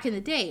back in the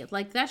day.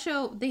 Like, that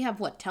show, they have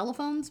what,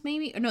 telephones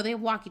maybe? Or no, they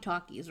have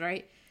walkie-talkies,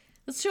 right?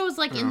 This show is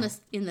like in the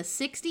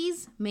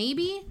 60s,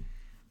 maybe.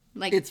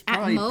 Like, it's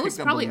at most,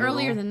 probably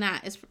earlier than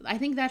that. I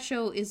think that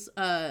show is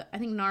I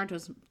think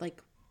Naruto's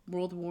like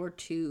World War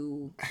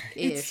II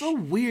ish. It's so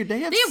weird. They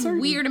have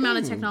weird amount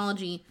of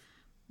technology.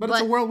 But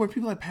it's a world where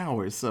people have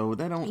powers, so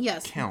they don't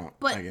count.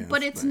 But I guess,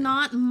 but it's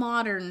not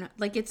modern.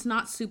 Like, it's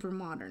not super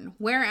modern.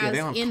 Whereas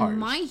in cars.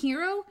 My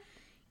Hero,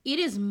 it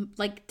is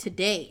like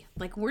today.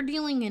 Like, we're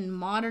dealing in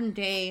modern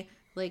day,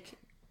 like,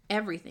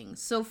 everything.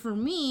 So for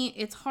me,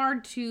 it's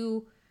hard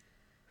to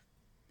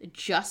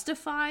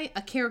justify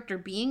a character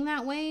being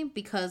that way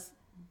because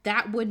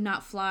that would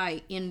not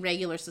fly in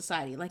regular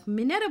society. Like,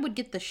 Mineta would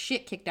get the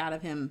shit kicked out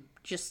of him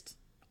just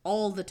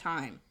all the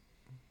time.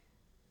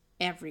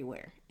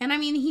 Everywhere. And I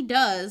mean, he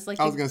does. Like,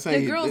 I was going to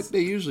say,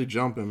 they usually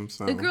jump him.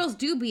 So. The girls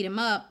do beat him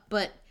up,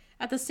 but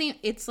at the same,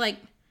 it's like,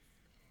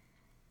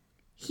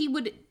 he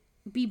would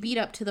be beat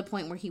up to the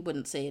point where he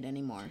wouldn't say it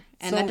anymore.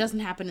 And that doesn't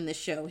happen in this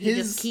show. He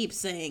just keeps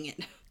saying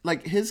it.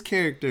 Like, his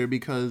character,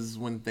 because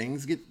when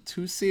things get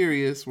too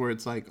serious, where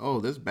it's like, oh,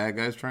 this bad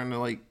guy's trying to,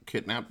 like,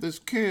 kidnap this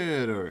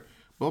kid, or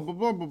blah, blah,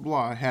 blah, blah,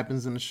 blah,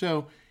 happens in the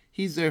show,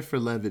 he's there for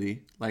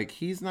levity. Like,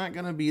 he's not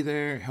going to be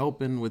there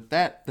helping with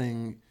that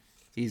thing.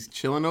 He's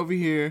chilling over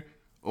here.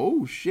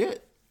 Oh,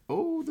 shit.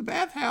 Oh, the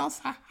bathhouse.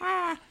 Ha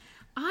ha.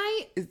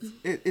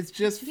 It's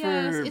just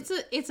for...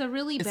 It's a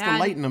really bad... It's to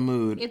lighten the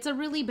mood. It's a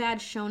really bad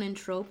shonen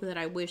trope that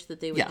I wish that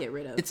they would get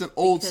rid of. It's an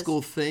old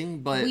school thing,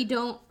 but... We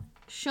don't...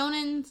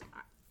 Shonens...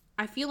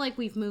 I feel like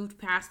we've moved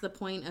past the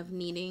point of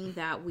needing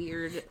that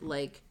weird,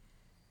 like,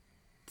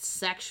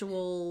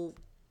 sexual,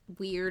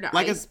 weird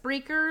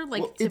icebreaker.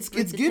 Like, well, it's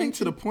getting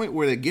to the point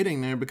where they're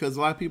getting there because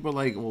a lot of people are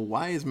like, well,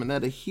 why is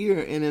Mineta here?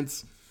 And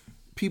it's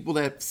people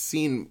that've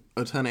seen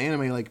a ton of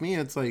anime like me.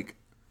 It's like,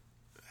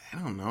 I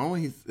don't know.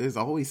 There's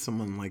always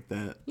someone like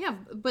that. Yeah,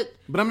 but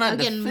I'm not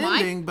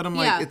defending. But I'm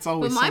like, it's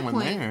always someone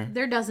there.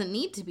 There doesn't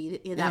need to be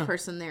that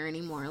person there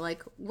anymore.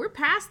 Like, we're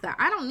past that.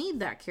 I don't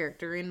need that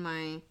character in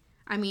my.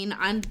 I mean,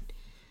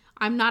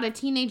 I'm not a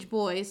teenage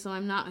boy, so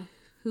I'm not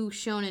who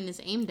shonen is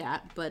aimed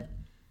at. But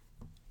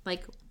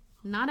like,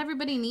 not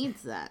everybody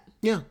needs that.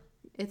 Yeah,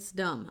 it's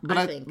dumb. But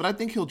I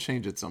think he'll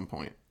change at some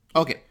point.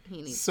 Okay,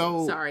 He needs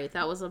So sorry,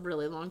 that was a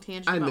really long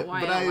tangent I know, about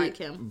why I don't like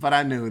him. But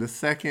I knew the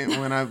second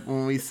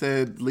when we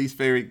said least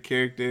favorite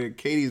character,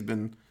 Katie's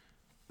been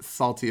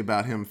salty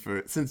about him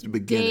since the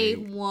Day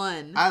beginning.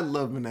 one. I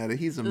love Mineta.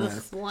 He's a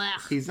mess.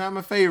 Ugh. He's not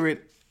my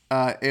favorite.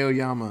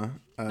 Aoyama.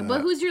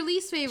 But who's your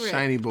least favorite?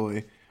 Shiny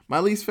boy. My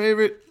least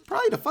favorite,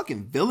 probably the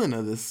fucking villain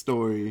of this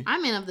story. I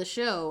mean, of the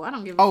show. I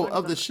don't give a Oh, fuck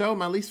of the show,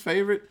 my least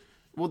favorite.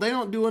 Well, they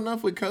don't do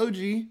enough with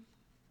Koji.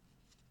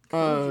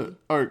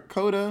 Or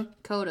Koda.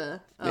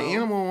 Coda. The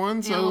animal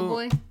one, so Animal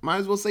boy? might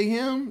as well say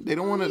him. They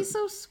don't want to. He's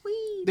so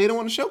sweet. They don't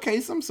want to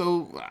showcase him,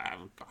 so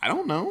I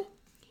don't know.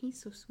 He's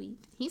so sweet.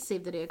 He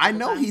saved the day. I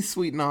know he's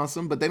sweet and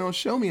awesome, but they don't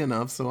show me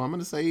enough, so I'm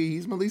gonna say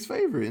he's my least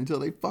favorite until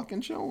they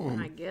fucking show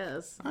him. I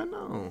guess. I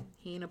know.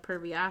 He ain't a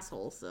pervy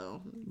asshole,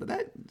 so.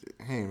 But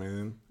hey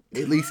man,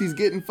 at least he's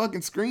getting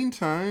fucking screen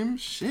time.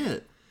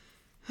 Shit.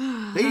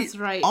 That's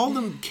right. All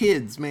them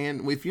kids,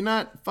 man. If you're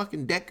not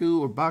fucking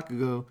Deku or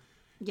Bakugo,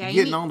 Yeah,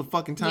 you're getting all the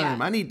fucking time.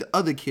 Yeah. I need the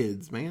other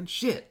kids, man.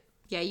 Shit.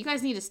 Yeah, you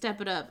guys need to step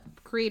it up.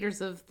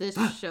 Creators of this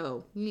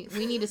show. We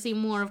need to see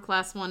more of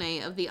Class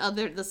 1A,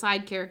 of the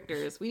side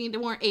characters. We need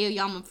more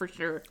Aoyama for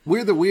sure.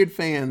 We're the weird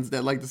fans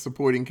that like the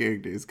supporting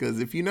characters, because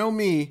if you know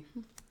me,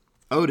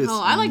 Otis.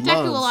 Oh, I like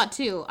Deku a loves- lot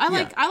too. I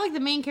like the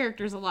main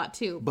characters a lot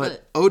too.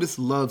 But Otis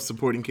loves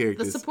supporting the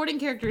characters. supporting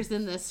characters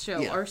in this show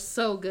Yeah. are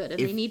so good, and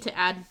they need to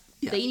add.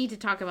 Yeah. They need to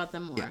talk about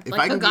them more. Yeah, if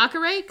Like I can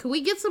Hagakure, can we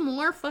get some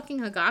more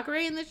fucking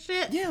Hagakure in this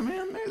shit? Yeah,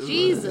 man.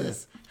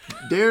 Jesus.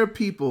 There are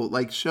people,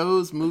 like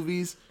shows,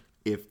 movies,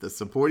 if the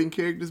supporting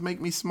characters make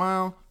me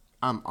smile,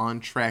 I'm on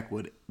track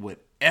with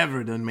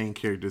whatever the main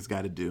characters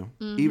got to do.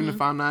 Even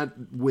if I'm not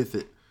with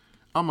it.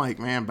 I'm like,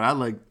 man, but I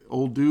like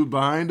old dude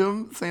behind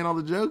him saying all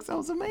the jokes. That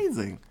was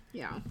amazing.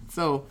 Yeah.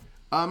 So,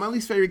 my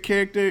least favorite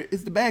character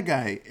is the bad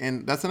guy.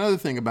 And that's another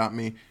thing about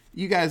me.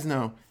 You guys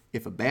know,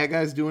 if a bad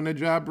guy's doing their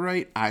job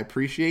right, I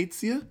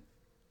appreciates you.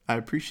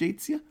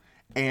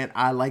 And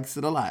I likes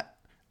it a lot.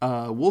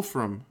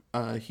 Wolfram,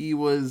 he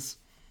was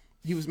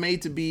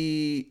made to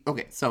be...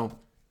 Okay, so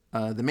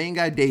the main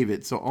guy,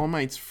 David, so All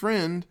Might's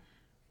friend,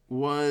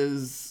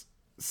 was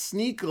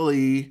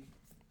sneakily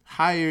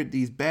hired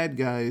these bad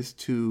guys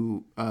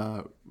to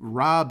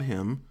rob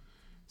him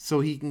so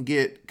he can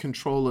get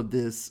control of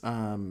this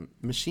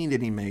machine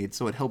that he made.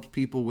 So it helps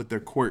people with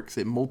their quirks.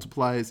 It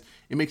multiplies.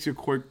 It makes your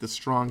quirk the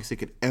strongest it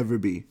could ever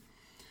be.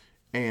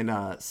 And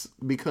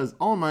because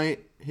All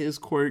Might, his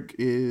quirk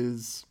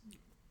is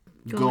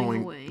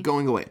going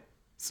away.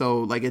 So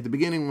like at the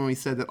beginning when we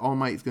said that All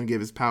Might is going to give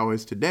his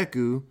powers to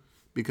Deku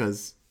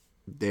because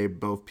they're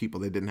both people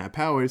that didn't have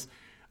powers,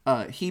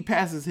 he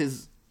passes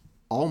his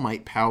All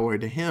Might power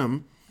to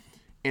him.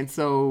 And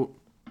so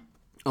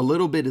a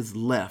little bit is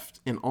left,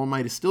 and All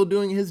Might is still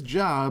doing his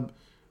job,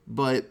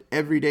 but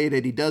every day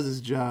that he does his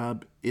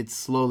job, it's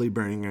slowly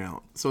burning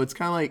out. So it's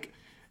kind of like,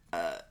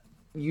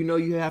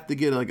 you have to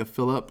get like a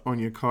fill up on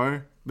your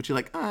car, but you're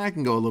like, I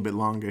can go a little bit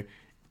longer.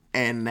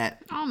 And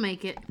I'll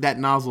make it. That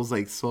nozzle's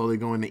like slowly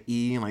going to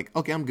E, and like,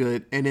 okay, I'm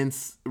good. And then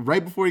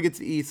right before he gets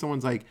to E,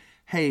 someone's like,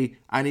 hey,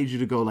 I need you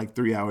to go like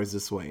 3 hours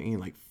this way. And you're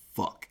like,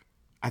 fuck,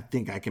 I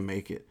think I can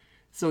make it.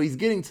 So he's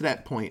getting to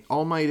that point.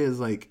 All Might is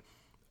like,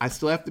 I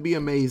still have to be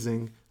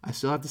amazing. I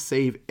still have to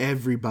save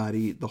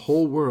everybody, the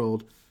whole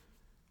world,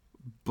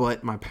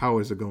 but my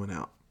powers are going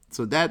out.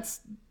 So that's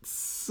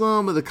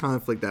some of the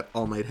conflict that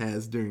All Might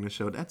has during the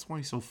show. That's why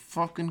he's so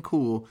fucking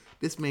cool.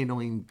 This man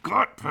don't even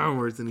got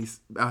powers, and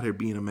he's out here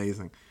being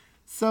amazing.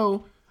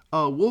 So,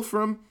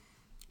 Wolfram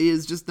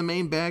is just the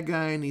main bad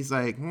guy, and he's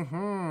like,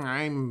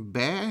 I'm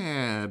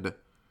bad.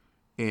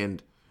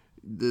 And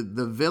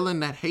the villain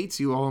that hates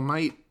you, All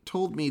Might,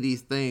 told me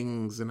these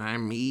things, and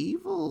I'm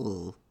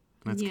evil.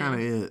 That's kind of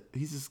it.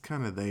 He's just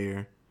kind of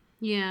there.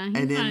 Yeah,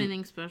 he's not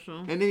anything special.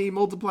 And then he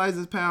multiplies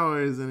his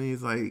powers, and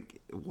he's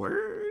like,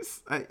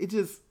 worse?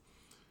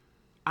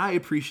 I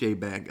appreciate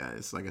bad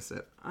guys, like I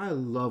said. I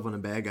love when a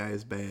bad guy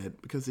is bad,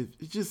 because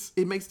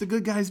it makes the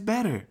good guys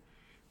better.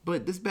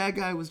 But this bad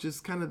guy was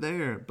just kind of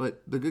there,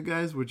 but the good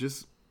guys were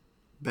just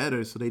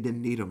better, so they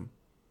didn't need him.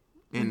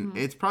 And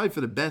it's probably for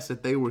the best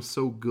that they were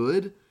so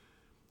good,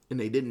 and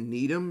they didn't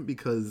need him,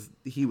 because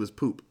he was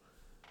poop.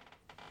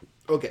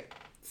 Okay,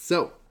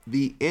 so...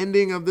 the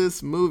ending of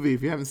this movie,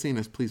 if you haven't seen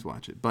this, please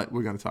watch it. But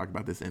we're going to talk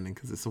about this ending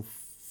because it's so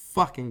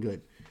fucking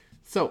good.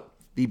 So,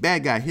 the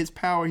bad guy, his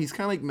power, he's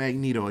kind of like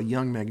Magneto, a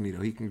young Magneto.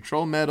 He can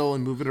control metal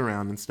and move it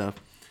around and stuff.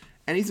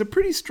 And he's a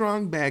pretty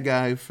strong bad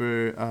guy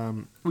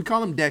for, we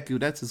call him Deku,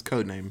 that's his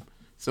code name.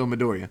 So,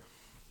 Midoriya.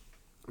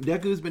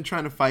 Deku's been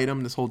trying to fight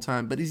him this whole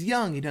time, but he's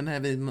young. He doesn't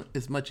have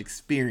as much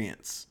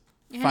experience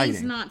fighting.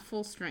 He's not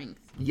full strength.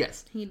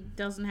 Yes. He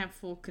doesn't have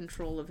full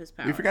control of his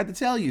power. We forgot to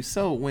tell you.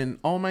 So when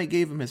All Might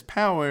gave him his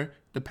power,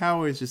 the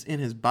power is just in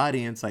his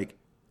body, and it's like,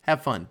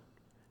 have fun.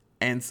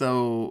 And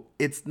so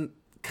it's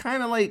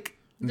kind of like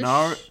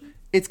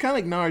it's kind of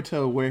like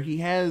Naruto, where he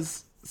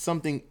has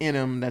something in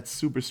him that's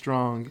super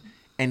strong,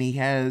 and he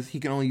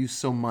can only use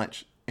so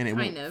much, and it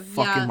won't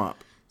fuck him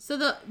up. So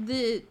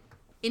the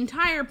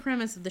entire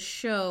premise of the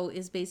show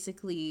is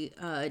basically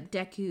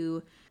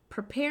Deku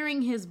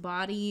preparing his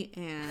body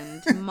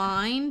and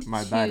mind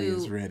My body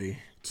is ready.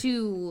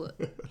 to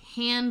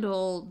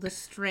handle the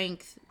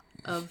strength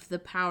of the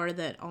power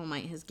that All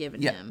Might has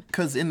given him.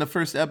 Because in the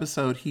first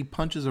episode, he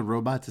punches a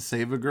robot to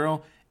save a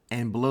girl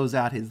and blows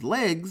out his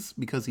legs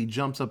because he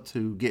jumps up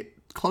to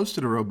get close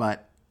to the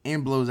robot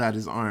and blows out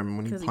his arm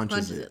when he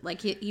punches it.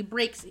 Like he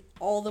breaks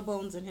all the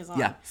bones in his arm.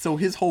 Yeah, so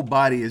his whole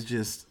body is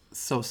just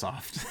so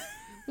soft.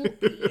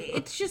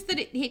 It's just that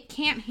it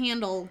can't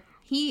handle.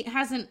 He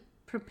hasn't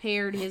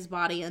prepared his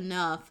body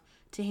enough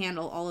to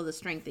handle all of the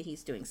strength that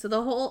he's doing. So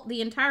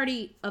the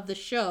entirety of the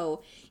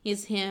show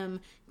is him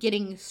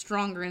getting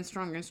stronger and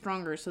stronger and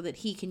stronger so that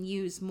he can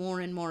use more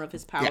and more of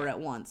his power at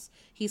once.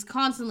 He's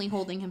constantly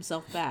holding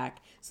himself back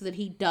so that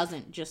he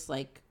doesn't just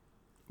like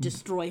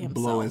destroy himself.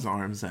 Blow his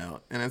arms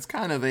out. And it's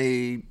kind of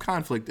a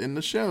conflict in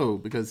the show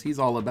because he's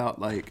all about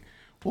like,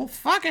 well,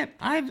 fuck it.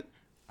 I'm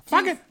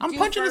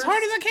punching as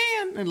hard as I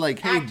can. And like,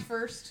 hey, act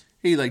first.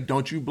 He like,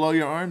 don't you blow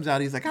your arms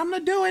out. He's like, I'm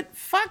going to do it.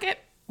 Fuck it.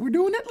 We're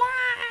doing it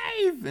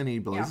live. And he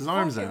blows his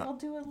arms out. I'll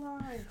do it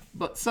live.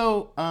 But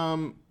so,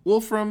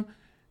 Wolfram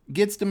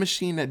gets the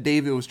machine that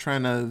David was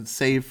trying to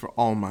save for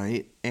All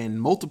Might and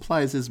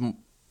multiplies his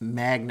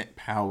magnet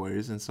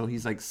powers. And so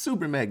he's like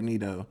Super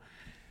Magneto.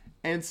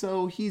 And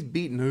so he's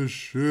beating the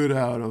shit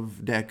out of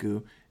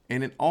Deku.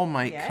 And then All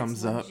Might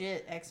comes up.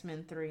 Legit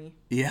X-Men 3.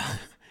 Yeah.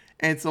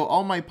 And so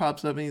All Might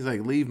pops up and he's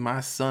like, leave my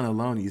son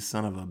alone, you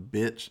son of a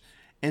bitch.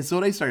 And so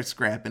they start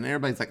scrapping.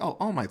 Everybody's like, oh,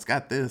 All Might's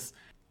got this.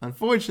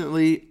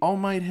 Unfortunately, All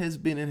Might has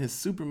been in his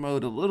super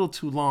mode a little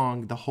too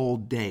long the whole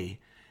day.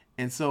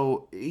 And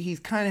so he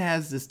kind of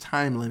has this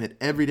time limit.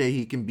 Every day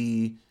he can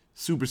be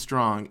super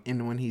strong.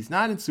 And when he's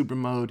not in super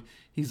mode,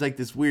 he's like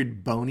this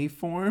weird bony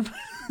form.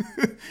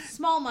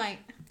 Small Might.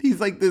 He's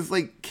like this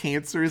like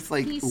cancerous,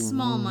 like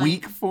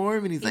weak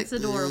form. And he's like,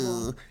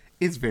 adorable. Ugh.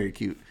 It's very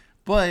cute.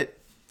 But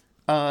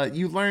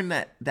you learn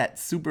that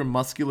super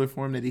muscular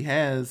form that he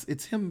has,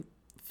 it's him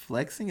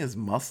flexing his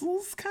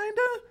muscles, kind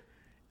of.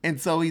 And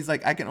so he's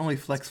like, I can only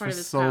flex for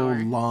so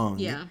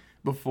long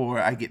before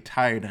I get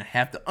tired and I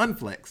have to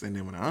unflex. And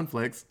then when I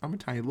unflex, I'm a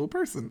tiny little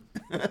person.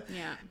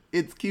 Yeah.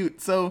 It's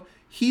cute. So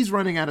he's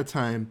running out of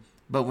time.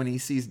 But when he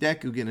sees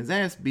Deku getting his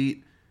ass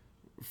beat,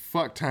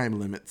 fuck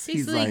time limits.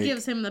 Basically, he's like,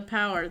 gives him the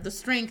power. The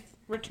strength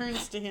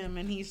returns to him.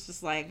 And he's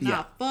just like,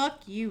 nah,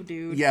 fuck you,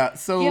 dude. Yeah,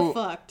 so get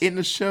fucked. In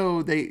the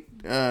show, they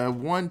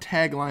one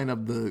tagline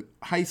of the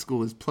high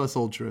school is Plus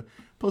Ultra.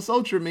 Plus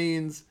Ultra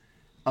means...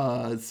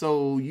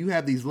 so you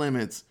have these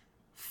limits,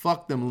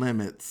 fuck them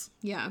limits.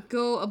 Yeah,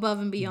 go above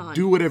and beyond.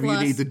 Do whatever you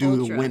need to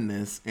do to win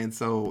this. And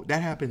so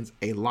that happens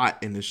a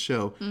lot in this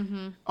show.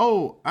 Mm-hmm.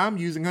 Oh, I'm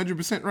using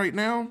 100% right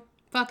now.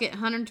 Fuck it,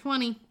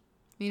 120.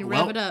 Need to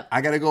rev it up.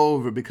 I gotta go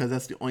over because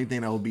that's the only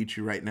thing that will beat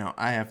you right now.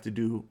 I have to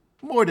do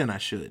more than I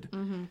should.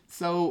 Mm-hmm.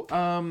 So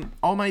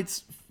All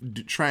Might's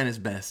trying his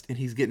best and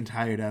he's getting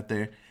tired out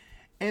there.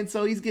 And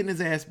so he's getting his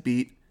ass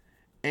beat.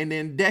 And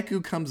then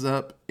Deku comes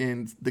up,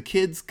 and the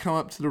kids come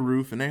up to the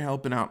roof, and they're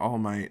helping out All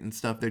Might and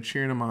stuff. They're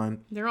cheering him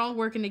on. They're all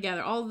working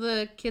together. All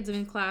the kids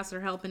in class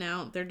are helping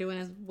out. They're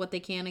doing what they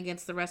can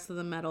against the rest of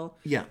the metal.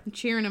 Yeah. And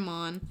cheering him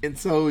on. And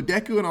so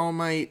Deku and All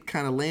Might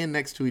kind of land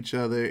next to each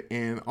other,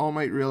 and All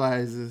Might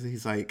realizes,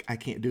 he's like, I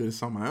can't do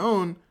this on my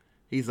own.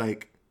 He's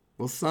like,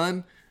 well,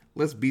 son,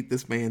 let's beat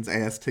this man's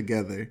ass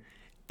together.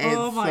 And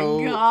oh my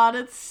God,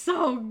 it's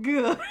so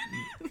good.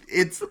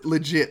 It's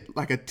legit,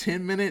 like a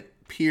 10-minute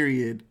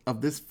period of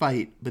this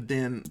fight, but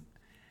then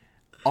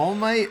All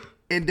Might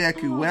and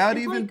Deku, without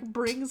even like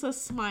brings a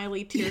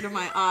smiley tear to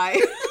my eye.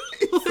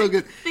 It's so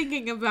good.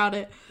 Thinking about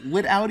it,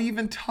 without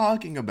even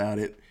talking about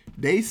it,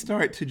 they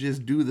start to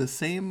just do the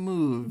same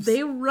moves.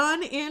 They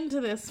run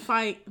into this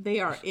fight. They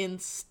are in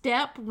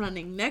step,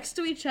 running next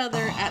to each other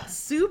at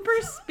super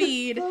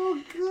speed.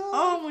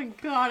 Oh my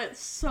God,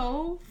 it's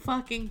so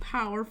fucking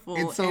powerful.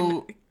 And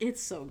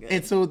it's so good.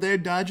 And so they're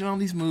dodging all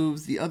these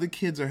moves. The other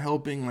kids are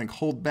helping like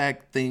hold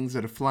back things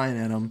that are flying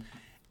at them.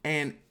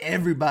 And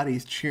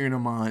everybody's cheering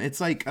them on.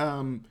 It's like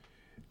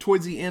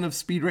towards the end of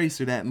Speed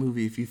Racer, that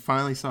movie. If you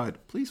finally saw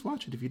it, please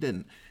watch it if you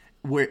didn't.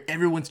 Where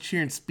everyone's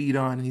cheering Speed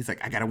on, and he's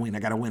like, I gotta win, I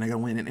gotta win, I gotta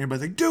win. And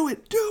everybody's like, do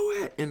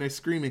it, and they're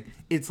screaming.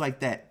 It's like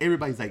that.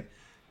 Everybody's like,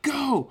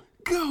 go,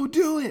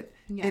 do it.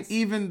 Yes. And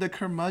even the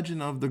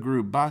curmudgeon of the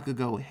group,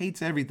 Bakugo,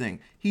 hates everything.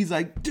 He's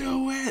like,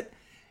 do it.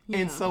 Yeah.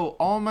 And so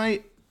All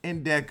Might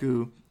and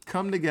Deku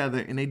come together,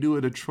 and they do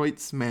a Detroit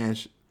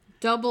Smash.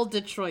 Double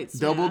Detroit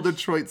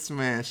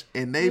Smash.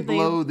 And they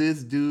blow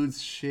this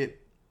dude's shit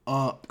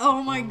up.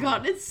 Oh my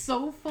God, it's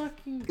so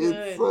fucking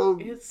good.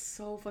 It's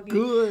so fucking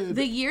good.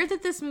 The year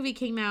that this movie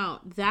came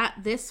out,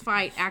 this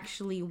fight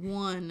actually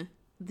won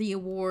the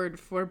award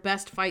for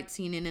best fight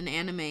scene in an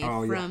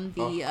anime from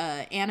the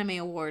Anime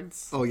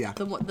Awards. Oh yeah,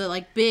 the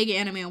like big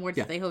anime awards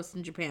that they host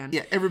in Japan.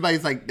 Yeah,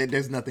 everybody's like,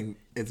 there's nothing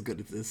as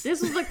good as this.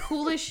 This was the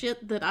coolest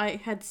shit that I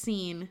had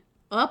seen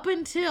up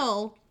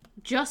until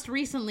just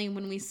recently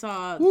when we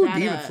saw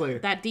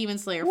that Demon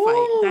Slayer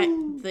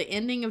fight, the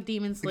ending of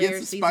Demon Slayer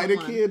against the season Spider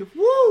 1. Kid.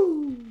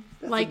 Woo!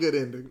 That's like, a good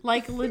ending.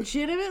 Like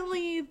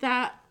legitimately,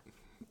 that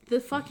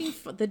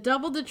the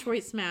double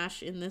Detroit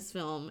Smash in this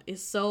film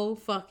is so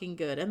fucking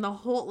good, and the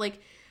whole like,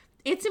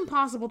 it's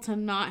impossible to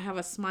not have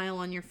a smile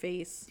on your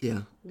face.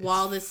 Yeah.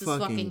 While this is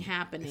fucking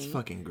happening. It's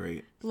fucking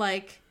great.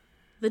 Like,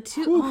 the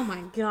two, oh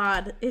my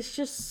god, it's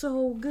just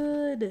so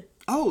good.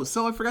 Oh,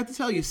 so I forgot to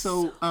tell you.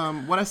 So,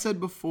 what I said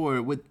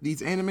before with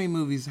these anime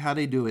movies, how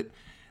they do it.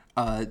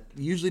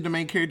 Usually the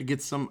main character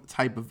gets some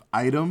type of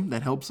item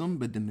that helps them,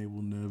 but then they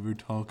will never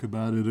talk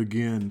about it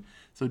again.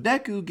 So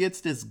Deku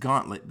gets this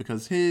gauntlet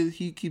because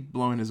he keeps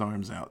blowing his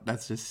arms out.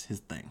 That's just his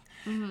thing.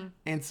 Mm-hmm.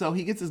 And so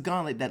he gets this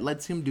gauntlet that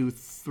lets him do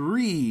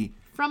 3.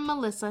 From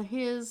Melissa,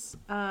 his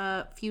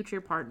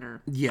future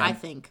partner. Yeah. I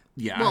think.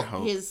 Yeah, well, I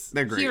hope. His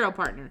They're great. hero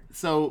partner.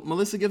 So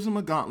Melissa gives him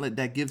a gauntlet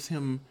that gives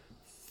him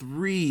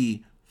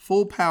 3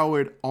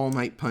 full-powered All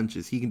Might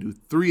punches. He can do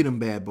 3 of them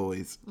bad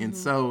boys. Mm-hmm. And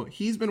so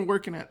he's been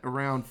working at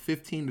around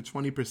 15 to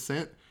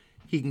 20%.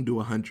 He can do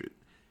 100.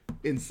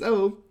 And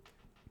so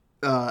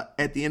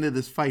at the end of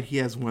this fight, he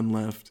has 1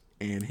 left.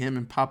 And him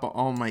and Papa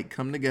All Might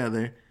come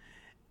together.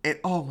 And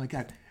oh my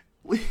god.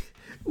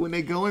 When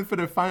they go in for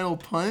their final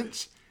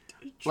punch,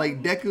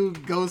 like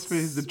Deku goes for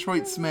his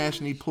Detroit Smash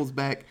and he pulls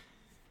back.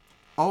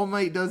 All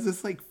Might does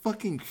this like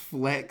fucking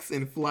flex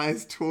and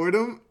flies toward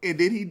him, and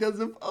then he does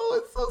it.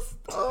 Oh, it's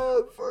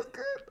so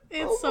good.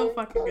 It's so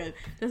fucking good.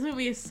 This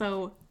movie is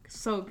so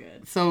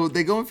good. So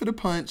they go in for the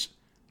punch,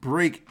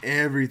 break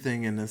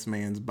everything in this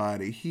man's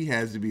body. He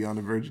has to be on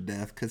the verge of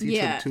death because he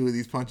took 2 of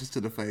these punches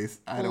to the face.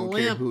 I don't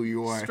care who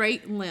you are.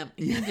 Straight limp.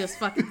 He just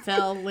fucking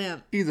fell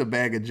limp. He's a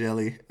bag of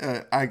jelly.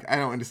 I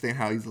don't understand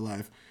how he's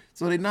alive.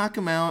 So they knock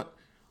him out.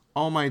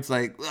 All Might's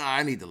like,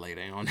 I need to lay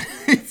down.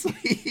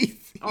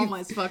 All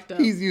Might's fucked up.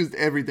 He's used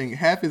everything.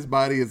 Half his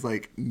body is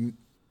like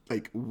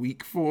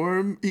weak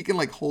form. He can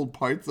like hold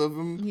parts of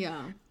him.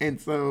 Yeah. And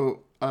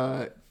so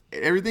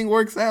everything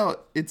works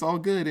out. It's all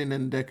good. And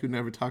then Deku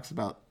never talks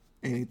about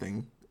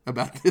anything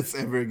about this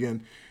ever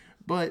again.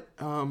 But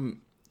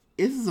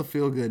this is a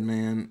feel good,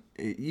 man.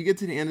 You get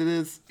to the end of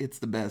this, it's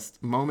the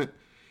best moment.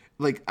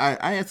 Like,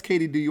 I asked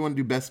Katie, do you want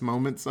to do best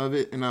moments of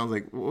it? And I was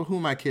like, well, who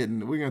am I kidding?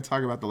 We're going to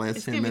talk about the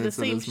last 10 minutes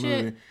of this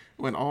movie.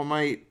 When All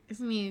Might... It's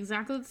going to be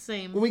exactly the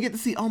same. When we get to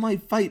see All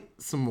Might fight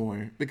some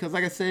more. Because,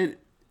 like I said,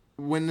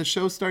 when the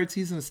show starts,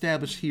 he's an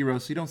established hero,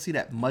 so you don't see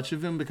that much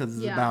of him because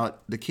it's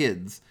about the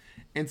kids.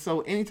 And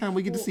so anytime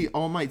we get to see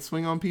All Might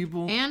swing on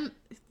people... And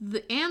the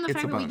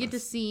fact that we get to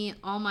see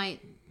All Might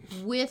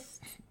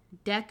with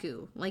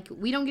Deku. Like,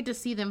 we don't get to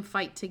see them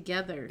fight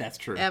together. That's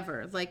true.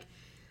 Ever. Like,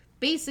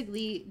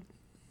 basically...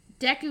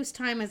 Deku's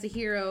time as a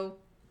hero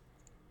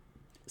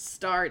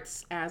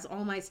starts as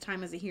All Might's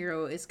time as a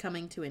hero is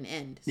coming to an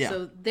end. Yeah.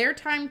 So their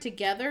time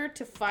together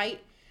to fight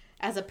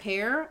as a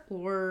pair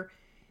or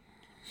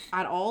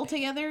at all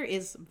together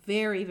is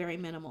very, very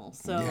minimal.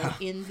 So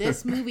in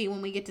this movie,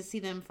 when we get to see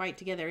them fight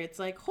together, it's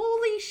like,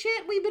 holy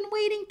shit, we've been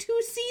waiting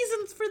 2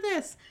 seasons for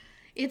this.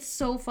 It's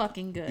so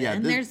fucking good. Yeah,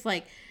 and there's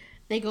like...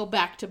 They go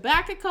back to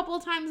back a couple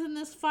of times in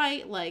this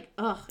fight. Like,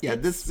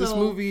 this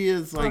movie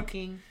is like...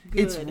 Good.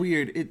 It's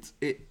weird.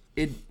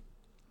 It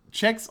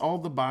checks all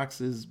the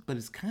boxes, but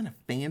it's kind of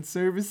fan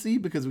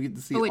servicey because we get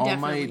to see All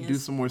Might do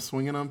some more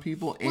swinging on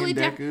people and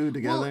Deku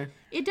together. Well,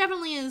 it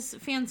definitely is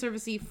fan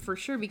servicey for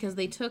sure because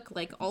they took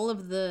like all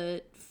of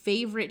the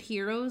favorite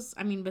heroes.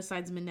 I mean,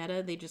 besides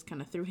Mineta, they just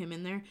kind of threw him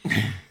in there.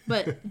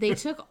 But they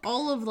took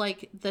all of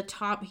like the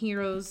top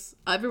heroes,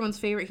 everyone's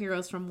favorite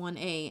heroes from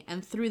 1A,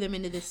 and threw them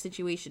into this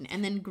situation,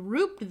 and then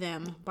grouped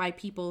them by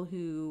people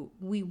who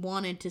we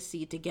wanted to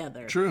see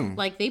together. True.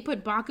 Like they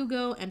put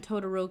Bakugo and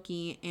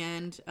Todoroki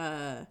and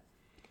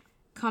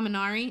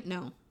Kaminari.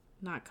 No,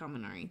 not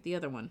Kaminari. The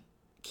other one.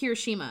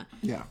 Kirishima.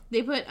 Yeah.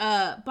 They put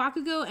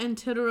Bakugo and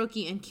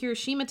Todoroki and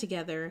Kirishima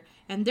together,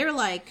 and they're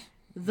like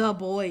the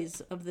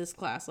boys of this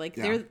class. Like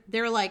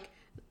they're like,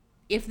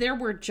 if there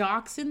were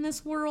jocks in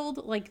this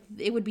world, like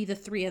it would be the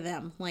 3 of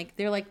them. Like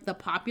they're like the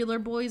popular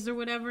boys or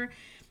whatever.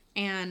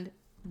 And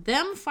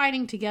them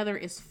fighting together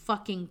is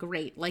fucking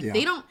great. Like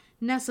they don't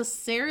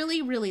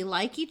necessarily really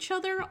like each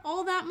other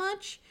all that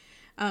much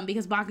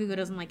because Bakugo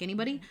doesn't like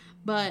anybody,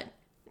 but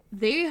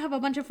they have a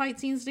bunch of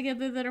fight scenes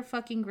together that are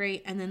fucking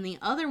great. And then the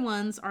other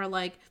ones are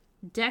like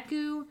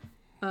Deku,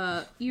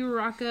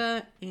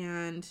 Uraraka,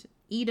 and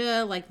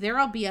Ida, like they're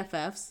all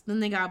BFFs. Then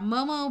they got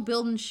Momo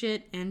building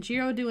shit and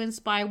Jiro doing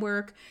spy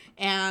work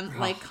and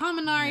like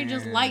Kaminari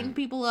just lighting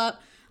people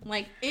up.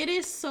 Like it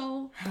is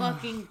so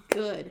fucking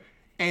good.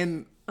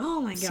 And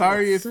oh my god,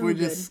 sorry if we're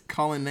just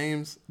calling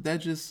names. That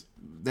just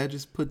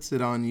puts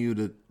it on you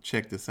to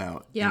check this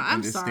out. Yeah, and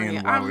I'm sorry.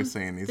 Why we're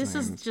saying these names.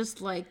 This is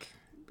just like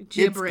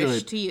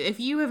gibberish to you.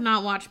 If you have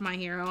not watched My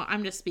Hero,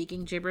 I'm just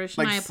speaking gibberish,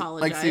 and I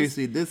apologize. Like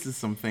seriously, this is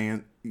some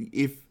fan.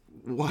 Please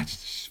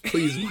watch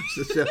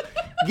the show.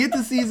 Get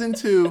to season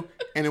 2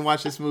 and then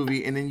watch this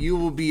movie, and then you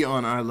will be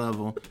on our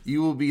level.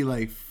 You will be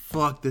like,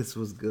 fuck, this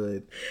was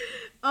good.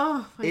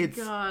 Oh my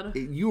god.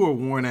 You are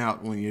worn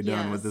out when you're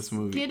done with Yes. this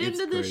movie. Get It's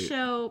into this great.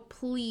 show,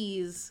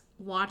 please.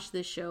 Watch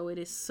this show. It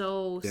is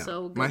so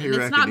good. My And Hero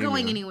it's not Academia.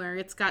 going anywhere.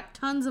 It's got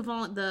tons of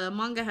the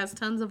manga has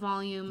tons of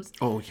volumes.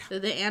 Oh yeah.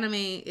 The anime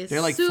is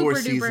They're like super 4 duper.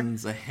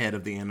 seasons ahead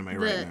of the anime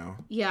right now.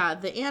 Yeah,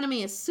 the anime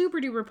is super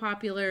duper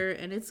popular,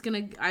 and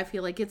I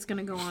feel like it's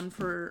gonna go on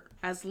for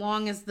as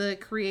long as the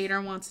creator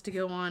wants to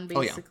go on,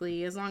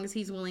 basically, as long as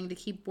he's willing to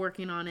keep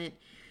working on it.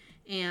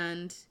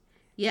 And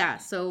yeah,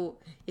 so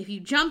if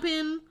you jump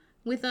in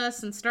with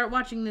us and start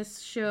watching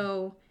this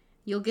show,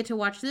 you'll get to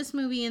watch this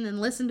movie and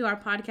then listen to our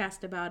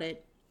podcast about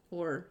it.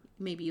 Or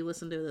maybe you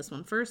listen to this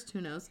one first,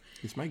 who knows.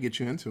 This might get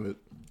you into it.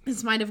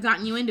 This might have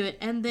gotten you into it.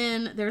 And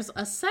then there's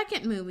a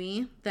second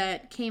movie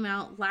that came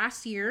out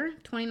last year,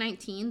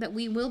 2019, that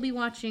we will be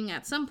watching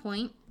at some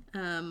point,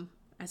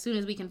 as soon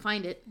as we can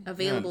find it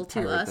available to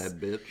Pirate us. that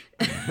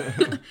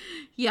bitch.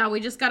 Yeah, we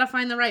just got to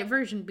find the right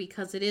version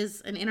because it is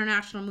an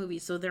international movie.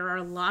 So there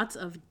are lots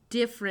of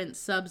different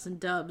subs and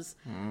dubs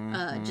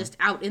just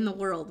out in the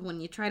world when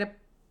you try to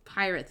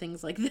pirate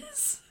things like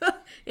this.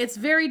 It's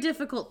very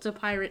difficult to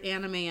pirate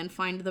anime and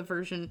find the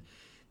version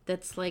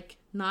that's like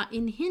not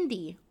in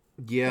Hindi.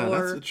 Yeah, Or,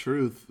 that's the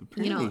truth.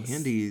 Apparently, it's-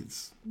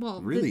 Hindi's well,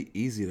 really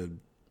easy to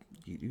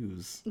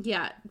use.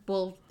 Yeah,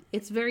 well,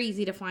 it's very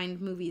easy to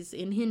find movies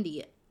in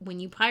Hindi when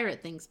you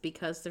pirate things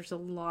because there's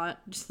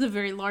just a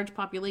very large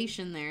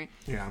population there.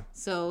 Yeah.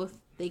 So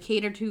they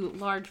cater to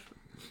large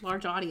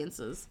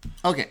audiences.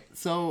 Okay,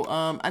 so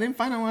I didn't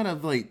find a lot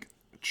of like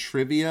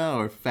trivia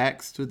or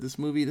facts to this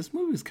movie. This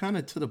movie was kind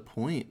of to the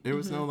point. There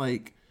was no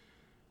like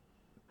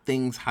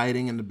things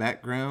hiding in the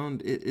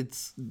background.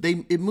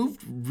 It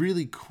moved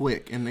really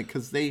quick, and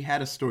because they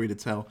had a story to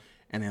tell,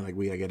 and they're like,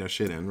 we gotta get our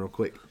shit in real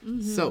quick.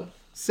 So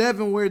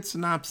 7-word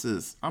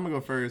synopsis. I'm gonna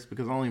go first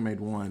because I only made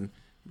one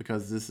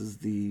because this is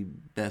the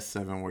best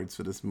 7 words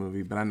for this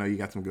movie. But I know you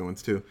got some good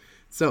ones too.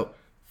 So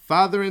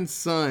father and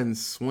son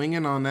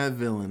swinging on that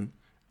villain.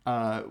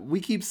 We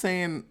keep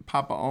saying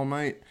Papa All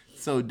Might.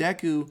 So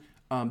Deku,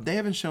 they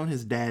haven't shown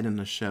his dad in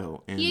the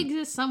show. And He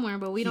exists somewhere,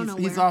 but we don't know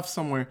where. he's off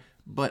somewhere.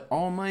 But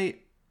All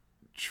Might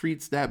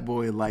treats that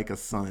boy like a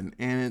son.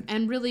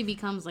 And really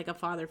becomes like a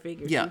father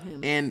figure Yeah, to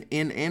him. and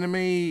in anime,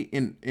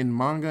 in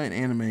manga and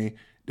anime,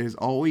 there's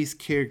always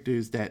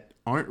characters that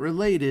aren't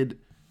related,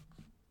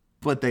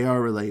 but they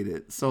are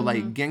related. So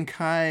like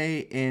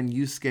Genkai and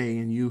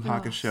Yusuke and Yu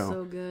Hakusho,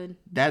 So good.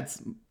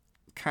 that's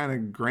kind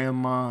of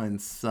grandma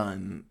and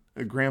son,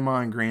 grandma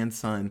and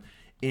grandson.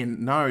 In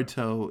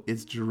Naruto,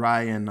 it's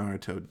Jiraiya and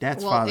Naruto.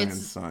 That's father and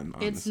son.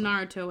 It's Honestly.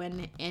 Naruto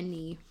and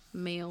any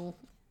male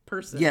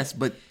person. Yes,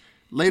 but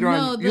later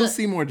on, you'll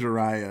see more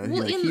Jiraiya.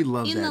 Well, he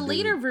loves in that the dude.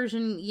 later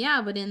version,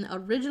 yeah, but in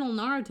original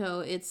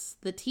Naruto, it's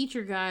the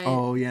teacher guy.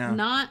 Oh, yeah.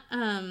 Not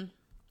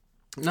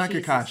Not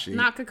Jesus. Kakashi.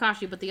 Not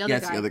Kakashi, but the other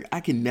Yes, guy. the other. I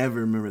can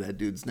never remember that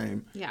dude's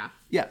name. Yeah.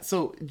 Yeah,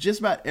 so just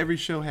about every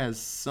show has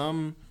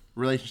some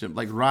relationship.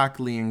 Like Rock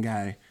Lee and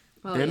Guy.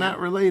 Oh, They're yeah. not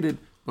related,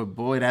 but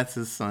boy, that's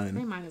his They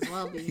son. might as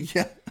well be.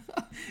 Yeah.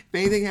 If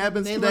anything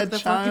happens They to look that the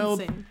child,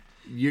 fucking same.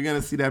 you're going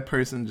to see that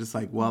person just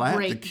like, well, I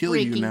have to kill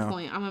you Breaking now.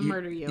 point. I'm gonna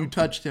murder you. You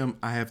touched him,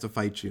 I have to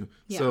fight you.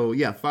 Yeah. So,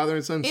 yeah, father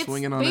and son It's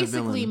swinging on that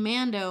basically villain.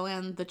 Mando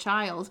and the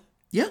child.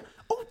 Yeah.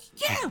 Oh,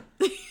 yeah.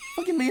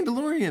 Fucking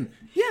Mandalorian.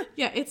 Yeah.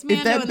 Yeah, it's If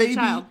Mando that and baby,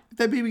 the child. if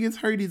that baby gets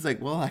hurt, he's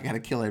like, well, I got to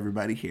kill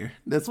everybody here.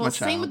 That's my Well,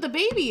 child. same with the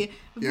baby.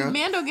 If Yeah.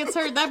 Mando gets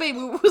hurt, that baby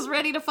was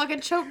ready to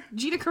fucking choke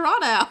Gina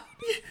Carano out.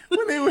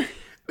 When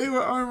they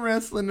were arm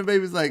wrestling, the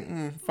baby's like,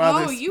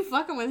 father. Oh, you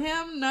fucking with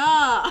him?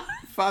 Nah.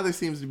 Father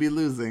seems to be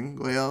losing.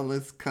 Well,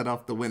 let's cut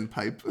off the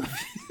windpipe.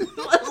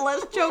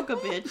 Let's choke a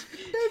bitch.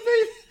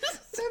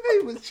 that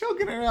baby was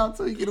choking her out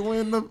so he could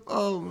win the.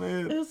 Oh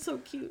man, It was so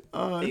cute.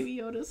 Oh, Baby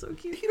Yoda's so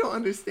cute. he don't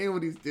understand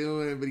what he's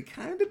doing, but he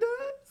kind of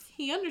does.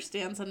 He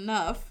understands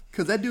enough.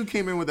 Cause that dude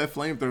came in with that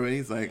flamethrower, and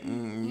he's like,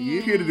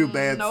 "You're here to do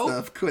bad nope.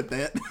 stuff. Quit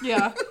that."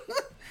 Yeah.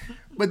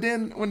 But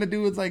then when the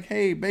dude was like,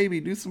 "Hey, baby,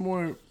 do some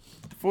more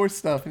Force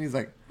stuff," and he's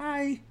like,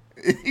 "Hi,"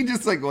 he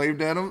just like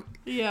waved at him.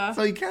 Yeah.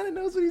 So he kind of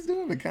knows what he's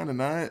doing, but kind of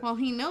not. Well,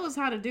 he knows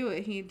how to do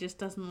it. He just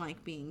doesn't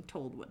like being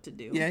told what to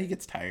do. Yeah, he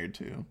gets tired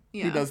too. He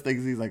Yeah. does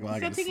things. He's like, "Well, I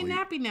He's gotta got to take sleep."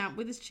 a nappy nap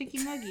with his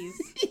chicken nuggies.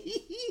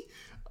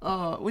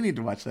 Oh, we need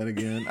to watch that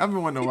again. I've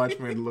been wanting to watch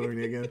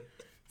Mandalorian again.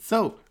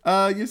 So,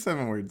 your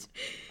 7 words.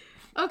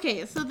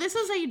 Okay, so this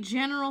is a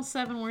general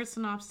 7-word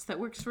synopsis that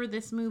works for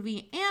this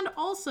movie and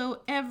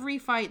also every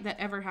fight that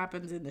ever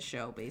happens in the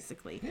show,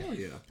 basically. Hell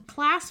yeah.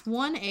 Class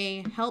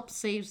 1A helps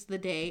save the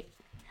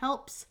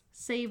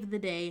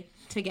day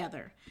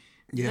together.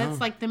 Yeah.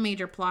 That's like the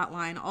major plot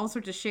line. All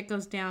sorts of shit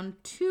goes down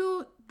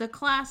to this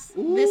class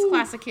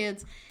of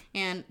kids,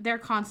 and they're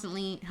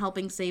constantly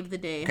helping save the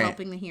day,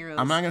 helping the heroes.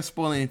 I'm not going to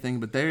spoil anything,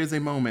 but there is a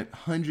moment,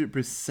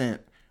 100%,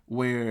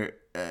 where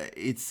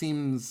it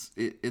seems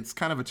it's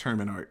kind of a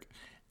tournament arc.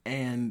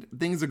 And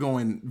things are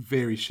going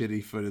very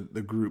shitty for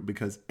the group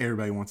because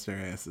everybody wants their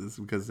asses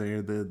because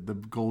they're the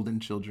golden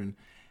children.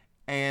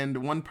 And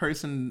one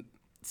person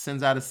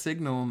sends out a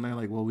signal and they're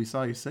like, well, we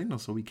saw your signal,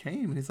 so we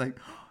came. And he's like,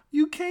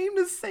 you came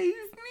to save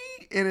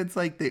me? And it's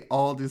like they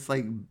all just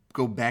like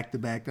go back to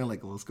back. They're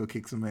like, let's go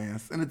kick some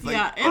ass. And it's like,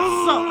 yeah,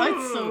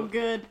 it's so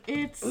good.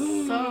 It's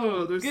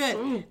so good.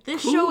 So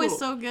This cool. show is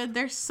so good.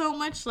 There's so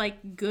much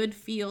like good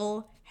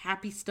feel,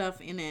 happy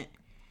stuff in it.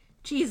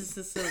 Jesus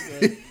is so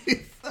good.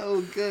 It's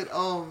so good.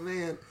 Oh,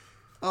 man.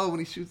 Oh, when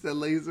he shoots that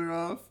laser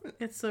off.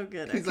 It's so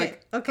good. He's Okay.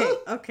 like, okay.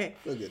 "Oh." Okay.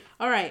 So good.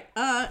 All right.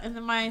 And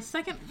then my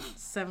second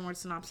 7-word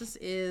synopsis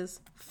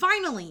is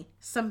finally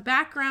some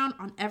background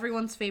on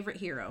everyone's favorite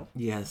hero,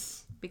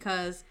 Yes.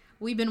 because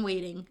we've been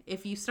waiting.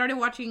 If you start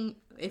watching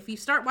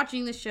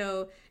the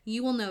show,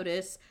 you will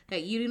notice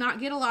that you do not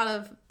get a lot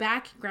of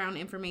background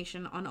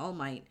information on All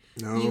Might.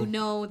 No. You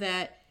know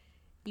that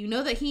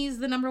he's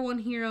the number one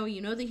hero.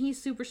 You know that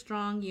he's super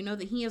strong. You know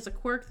that he has a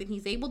quirk that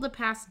he's able to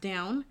pass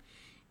down,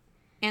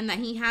 and that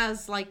he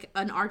has like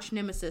an arch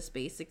nemesis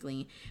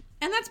basically.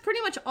 And that's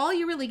pretty much all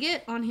you really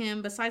get on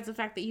him, besides the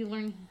fact that you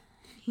learn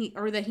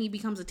that he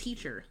becomes a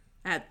teacher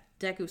at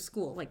Deku's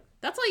school. Like,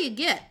 that's all you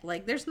get.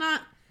 Like, there's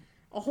not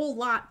a whole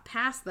lot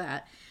past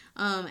that.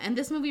 And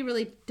this movie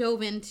really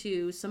dove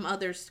into some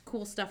other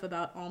cool stuff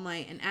about All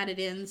Might and added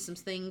in some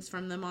things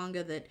from the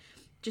manga that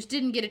just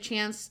didn't get a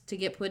chance to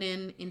get put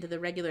into the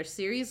regular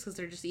series, because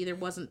there just either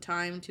wasn't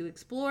time to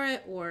explore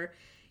it, or,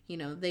 you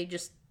know, they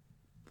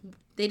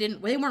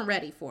weren't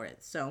ready for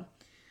it. So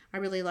I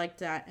really liked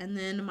that. And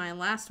then my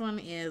last one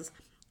is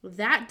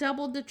that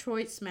double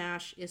Detroit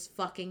smash is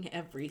fucking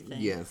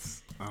everything.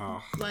 Yes.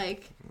 Oh.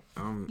 Like,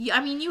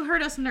 I mean, you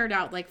heard us nerd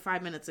out like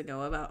 5 minutes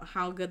ago about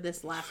how good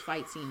this last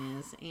fight scene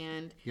is,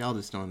 and Y'all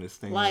just don't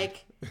understand.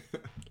 like,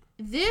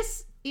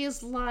 this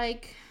is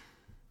like,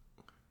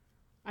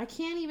 I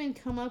can't even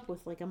come up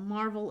with like a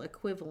Marvel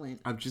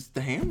equivalent. I'm just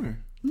the hammer.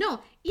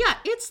 No, yeah,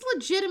 it's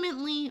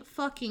legitimately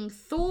fucking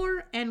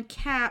Thor and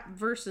Cap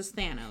versus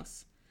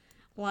Thanos.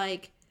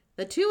 Like,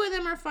 the two of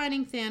them are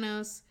fighting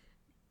Thanos.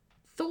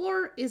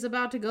 Thor is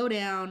about to go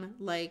down,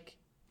 like,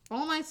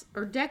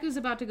 Deku's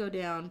about to go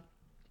down,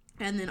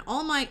 and then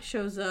All Might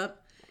shows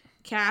up.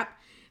 Cap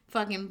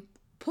fucking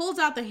pulls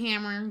out the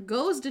hammer,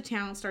 goes to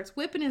town, starts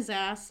whipping his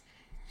ass.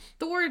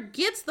 Thor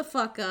gets the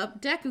fuck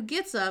up, Deku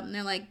gets up, and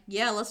they're like,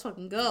 yeah, let's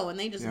fucking go. And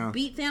they just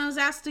beat Thanos'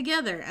 ass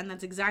together. And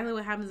that's exactly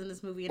what happens in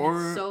this movie. And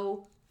it's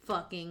so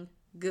fucking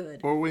good.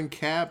 Or when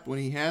Cap, when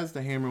he has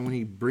the hammer, when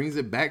he brings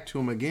it back to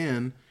him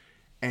again,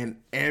 and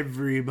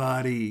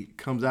everybody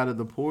comes out of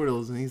the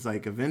portals, and he's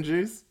like,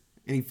 Avengers?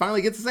 And he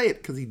finally gets to say it,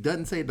 because he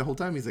doesn't say it the whole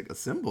time. He's like,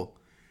 assemble.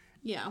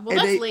 Yeah, well,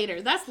 that's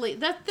later. That's late.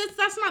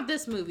 That's not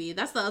this movie.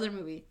 That's the other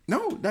movie.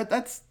 No,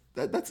 that's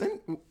in,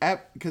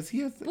 because he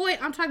has... Boy,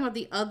 I'm talking about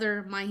the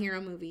other My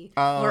Hero movie,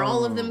 where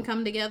all of them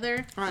come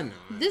together. I know.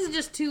 This is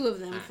just two of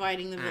them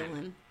fighting the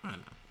villain. I know.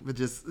 But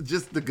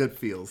just the good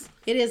feels.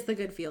 It is the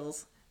good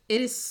feels.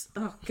 It is...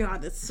 Oh,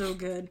 God, it's so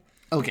good.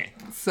 Okay,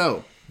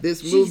 so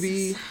this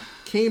movie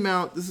came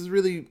out... This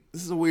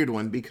is a weird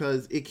one,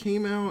 because it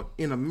came out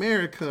in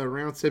America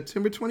around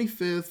September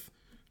 25th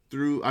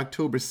through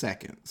October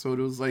 2nd. So it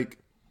was like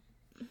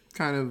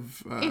kind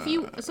of... If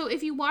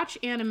you watch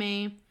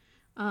anime...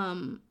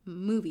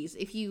 movies,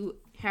 if you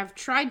have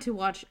tried to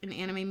watch an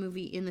anime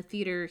movie in the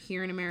theater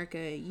here in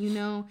America, you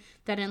know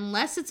that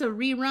unless it's a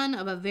rerun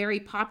of a very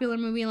popular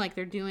movie, like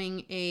they're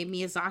doing a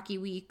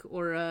Miyazaki week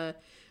or a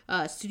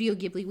Studio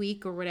Ghibli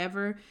week or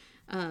whatever,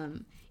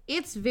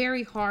 it's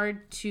very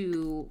hard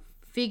to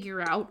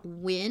figure out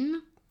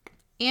when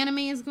anime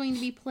is going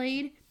to be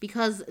played,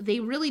 because they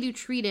really do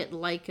treat it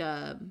like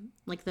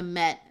the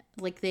Met,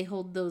 like they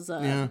hold those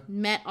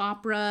Met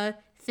opera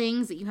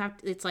things that you have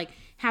to, it's like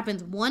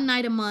happens one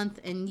night a month,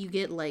 and you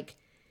get like,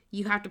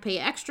 you have to pay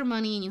extra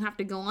money, and you have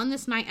to go on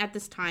this night at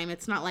this time.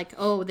 It's not like,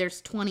 oh,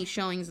 there's 20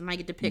 showings and I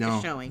get to pick a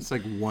showing. It's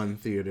like one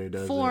theater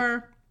does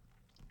For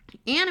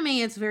anime,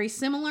 it's very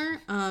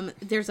similar.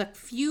 There's a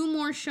few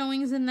more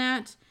showings in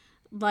that.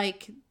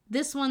 Like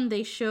this one,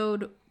 they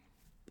showed,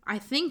 I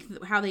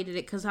think how they did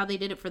it, because how they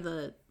did it for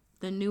the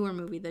newer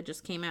movie that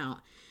just came out.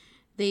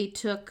 They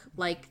took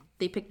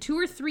they picked 2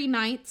 or 3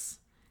 nights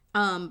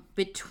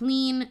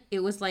between, it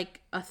was like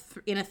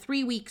in a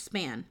 3-week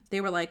span. They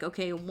were like,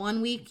 okay,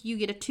 1 week you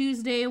get a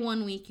Tuesday,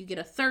 1 week you get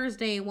a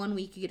Thursday, 1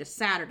 week you get a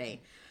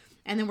Saturday.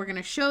 And then we're going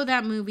to show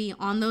that movie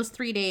on those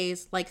 3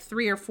 days, like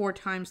 3 or 4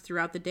 times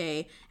throughout the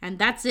day. And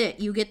that's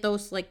it. You get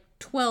those like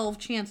 12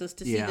 chances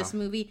to see this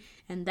movie.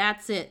 And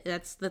that's it.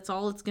 That's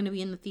all it's going to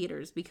be in the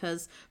theaters,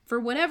 because for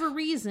whatever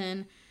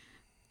reason,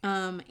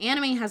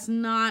 anime has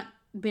not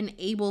been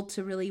able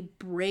to really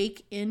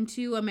break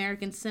into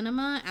American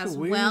cinema as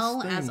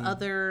well as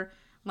other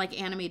like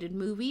animated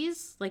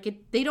movies.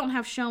 Like they don't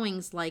have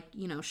showings like,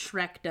 you know,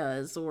 Shrek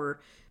does,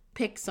 or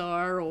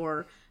Pixar,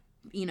 or,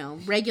 you know,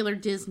 regular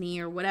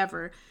Disney or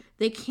whatever.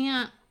 They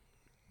can't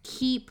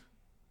keep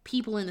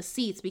people in the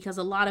seats, because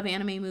a lot of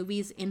anime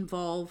movies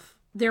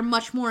they're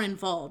much more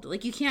involved.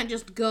 Like you can't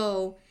just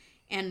go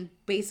and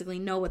basically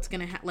know what's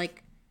gonna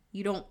like,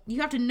 you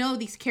have to know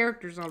these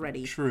characters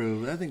already.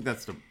 True. I think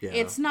that's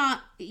It's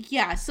not,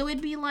 so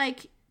it'd be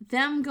like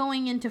them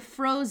going into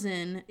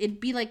Frozen. It'd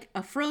be like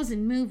a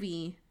Frozen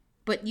movie,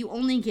 but you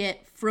only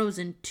get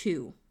Frozen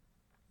 2.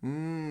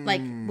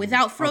 Like,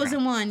 without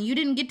Frozen 1, you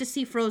didn't get to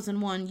see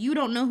Frozen 1. You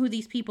don't know who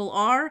these people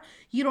are.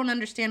 You don't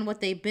understand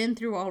what they've been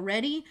through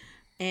already.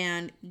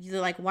 And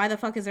you're like, why the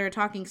fuck is there a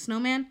talking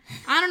snowman?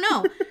 I don't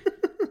know.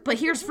 But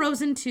here's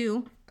Frozen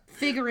 2.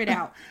 Figure it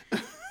out.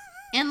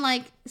 And,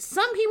 like,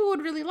 some people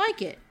would really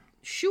like it.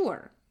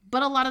 Sure.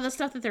 But a lot of the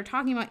stuff that they're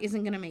talking about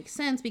isn't going to make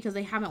sense because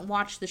they haven't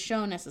watched the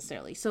show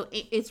necessarily. So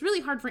it's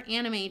really hard for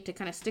anime to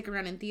kind of stick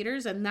around in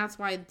theaters. And that's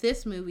why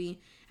this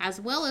movie, as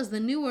well as the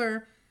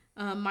newer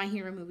My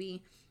Hero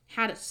movie,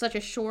 had such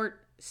a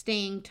short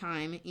staying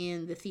time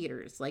in the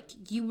theaters.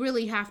 Like, you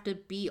really have to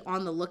be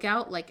on the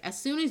lookout. Like, as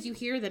soon as you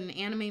hear that an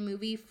anime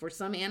movie for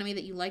some anime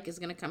that you like is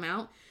going to come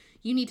out,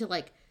 you need to,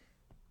 like,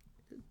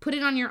 put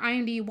it on your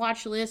IMDb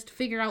watch list,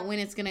 figure out when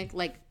it's going to,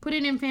 like, put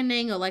it in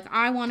Fandango. Like,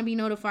 I want to be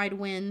notified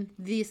when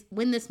this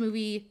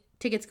movie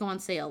tickets go on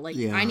sale. Like,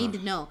 I need to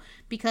know,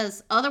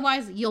 because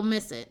otherwise you'll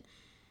miss it.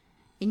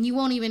 And you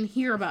won't even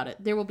hear about it.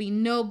 There will be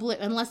no blip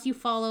unless you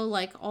follow,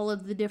 like, all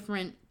of the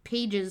different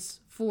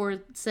pages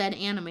for said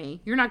anime.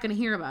 You're not going to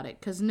hear about it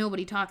because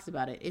nobody talks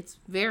about it. It's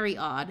very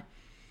odd.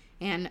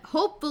 And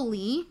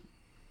hopefully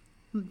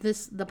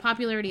the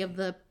popularity of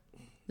the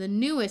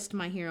newest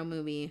My Hero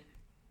movie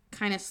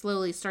kind of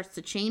slowly starts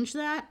to change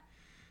that.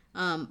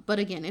 But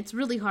again, it's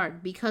really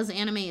hard because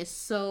anime is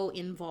so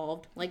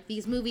involved. Like,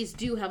 these movies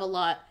do have a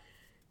lot.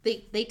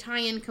 They tie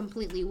in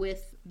completely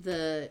with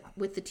the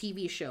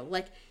TV show.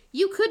 Like,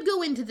 you could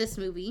go into this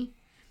movie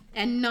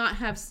and not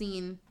have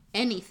seen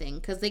anything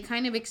because they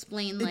kind of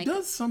explain, like, it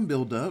does some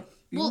build up.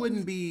 You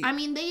wouldn't be. I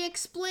mean, they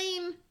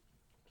explain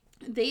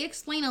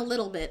a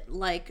little bit,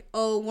 like,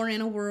 oh, we're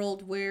in a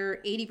world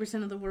where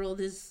 80% of the world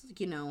is,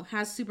 you know,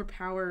 has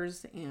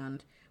superpowers,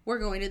 and we're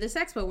going to this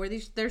expo where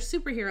there's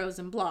superheroes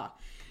and blah.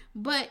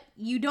 But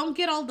you don't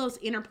get all those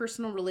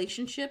interpersonal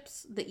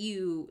relationships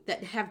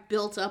that have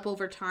built up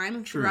over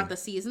time throughout the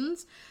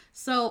seasons.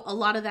 So a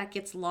lot of that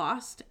gets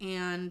lost,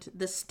 and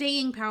the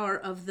staying power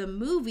of the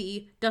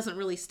movie doesn't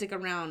really stick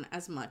around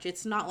as much.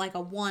 It's not like a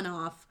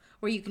one-off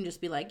where you can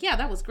just be like, yeah,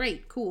 that was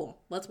great,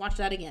 cool, let's watch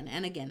that again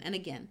and again and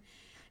again.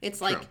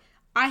 It's like,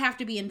 I have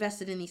to be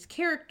invested in these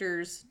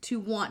characters to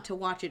want to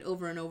watch it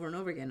over and over and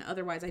over again.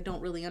 Otherwise, I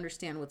don't really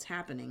understand what's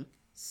happening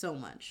so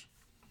much.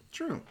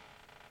 True.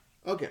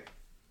 Okay.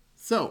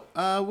 So,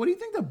 what do you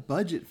think the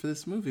budget for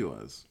this movie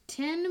was?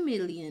 $10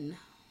 million.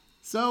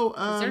 So,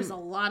 there's a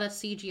lot of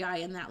CGI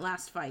in that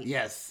last fight.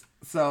 Yes.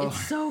 So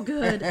it's so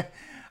good.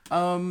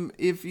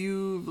 If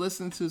you've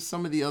listened to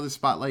some of the other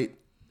Spotlight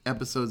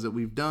episodes that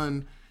we've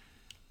done,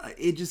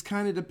 it just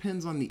kind of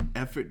depends on the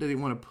effort that they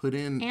want to put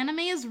in. Anime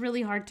is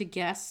really hard to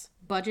guess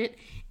budget.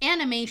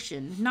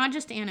 Animation, not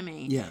just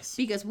anime. Yes.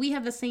 Because we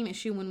have the same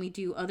issue when we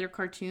do other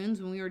cartoons.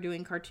 When we were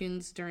doing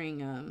cartoons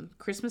during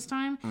Christmas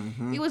time,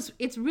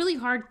 it's really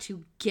hard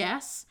to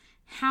guess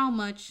how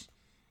much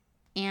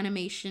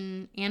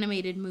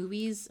animated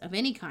movies of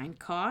any kind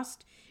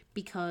cost,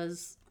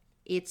 because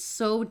it's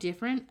so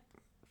different.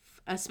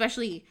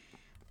 Especially,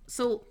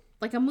 so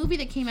like a movie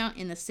that came out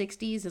in the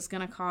 60s is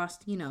going to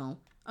cost, you know,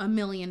 $1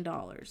 million,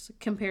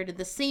 compared to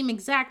the same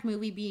exact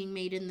movie being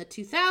made in the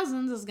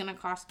 2000s is going to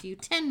cost you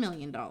 $10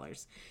 million.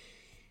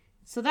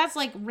 So that's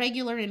like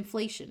regular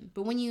inflation.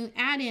 But when you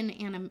add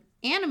in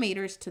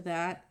animators to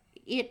that,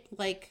 it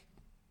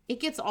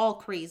gets all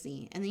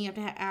crazy. And then you have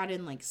to add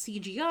in like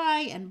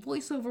CGI and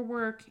voiceover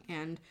work,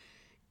 and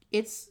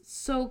it's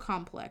so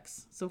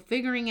complex. So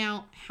figuring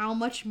out how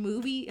much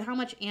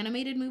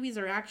animated movies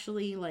are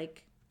actually,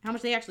 like, how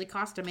much they actually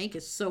cost to make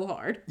is so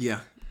hard.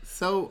 Yeah.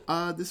 So,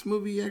 this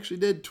movie actually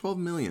did $12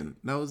 million.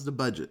 That was the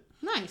budget.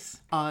 Nice.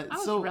 I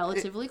was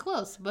relatively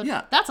close, but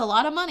yeah, that's a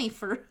lot of money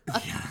for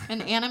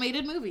an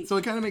animated movie. So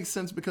it kind of makes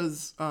sense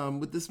because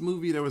with this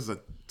movie, there was a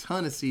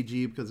ton of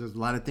CG because there's a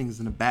lot of things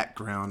in the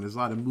background. There's a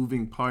lot of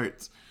moving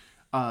parts.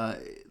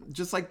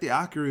 Just like the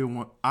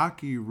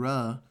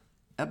Akira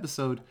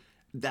episode,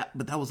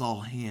 but that was all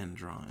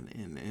hand-drawn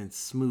and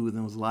smooth, and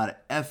there was a lot of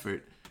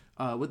effort.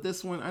 With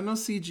this one, I know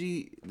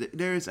CG,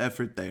 there is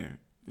effort there.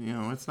 You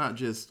know, it's not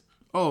just...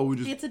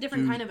 it's a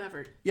different kind of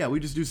effort. Yeah, we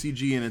just do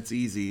CG and it's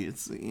easy.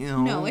 It's, you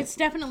know... No, it's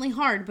definitely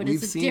hard, but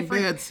it's a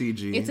different... bad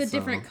CG. It's a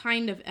different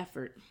kind of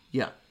effort.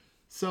 Yeah.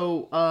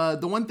 So,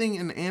 the one thing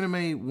in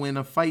anime, when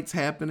a fight's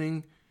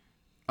happening,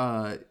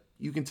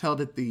 you can tell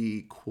that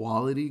the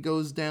quality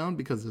goes down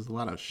because there's a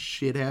lot of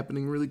shit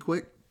happening really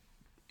quick.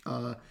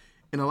 And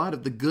a lot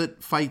of the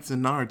good fights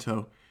in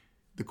Naruto,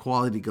 the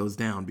quality goes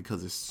down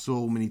because there's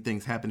so many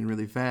things happening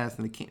really fast,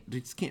 and they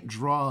just can't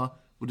draw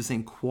with the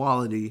same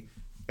quality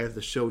as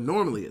the show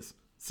normally is.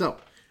 So,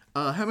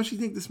 how much do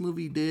you think this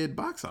movie did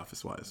box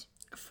office wise?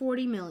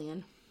 $40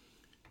 million.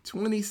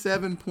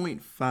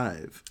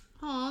 27.5.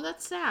 Oh,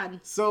 that's sad.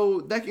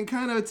 So that can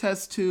kind of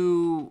attest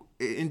to,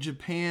 in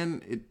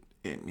Japan, it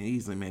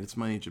easily made its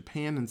money in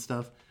Japan and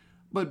stuff.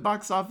 But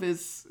box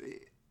office,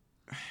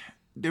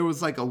 there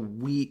was like a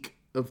week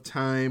of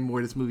time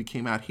where this movie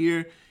came out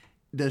here.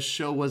 The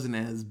show wasn't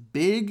as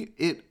big.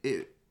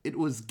 It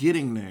was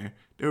getting there.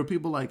 There were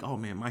people like, oh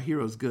man, My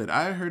Hero's good.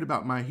 I heard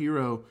about My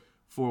Hero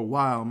for a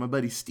while. My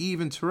buddy Steve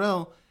and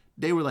Terrell,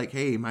 they were like,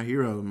 hey, My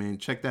Hero, man,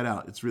 check that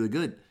out. It's really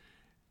good.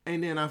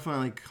 And then I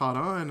finally caught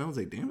on. And I was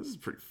like, damn, this is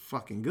pretty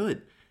fucking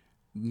good.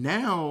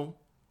 Now,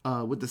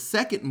 with the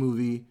second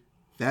movie,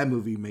 that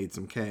movie made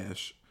some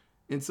cash.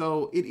 And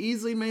so it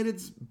easily made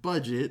its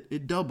budget.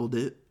 It doubled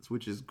it,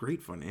 which is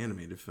great for an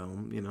animated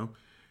film, you know.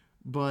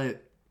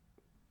 But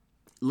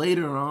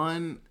later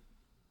on,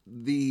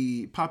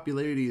 the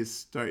popularity is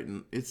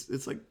starting.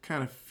 It's like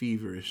kind of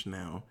feverish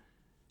now.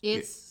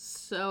 It's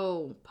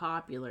so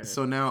popular.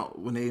 So now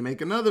when they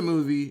make another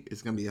movie,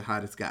 it's going to be the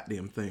hottest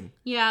goddamn thing.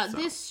 Yeah, so.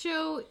 This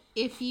show,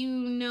 if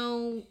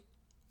you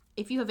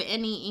have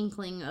any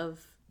inkling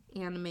of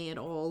anime at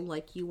all,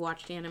 like you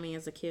watched anime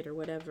as a kid or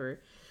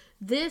whatever,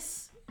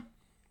 this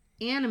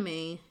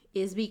anime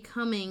is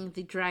becoming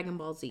the Dragon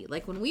Ball Z.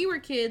 Like when we were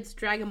kids,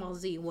 Dragon Ball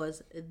Z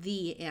was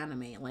the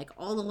anime. Like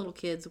all the little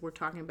kids were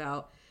talking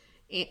about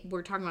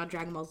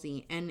Dragon Ball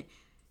Z, and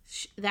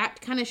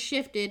that kind of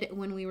shifted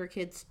when we were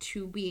kids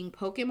to being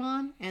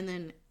Pokemon, and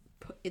then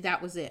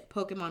that was it.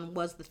 Pokemon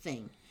was the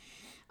thing.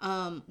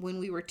 When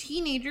we were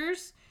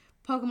teenagers,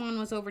 Pokemon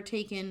was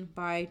overtaken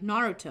by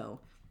Naruto,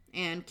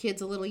 and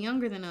kids a little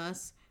younger than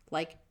us,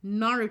 like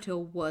Naruto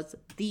was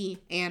the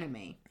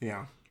anime.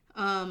 Yeah.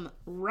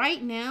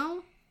 Right now,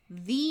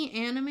 the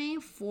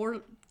anime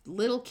for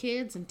little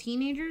kids and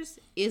teenagers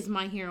is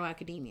My Hero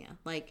Academia.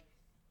 Like,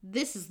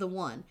 this is the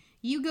one.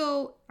 You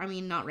go, I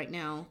mean, not right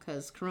now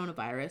because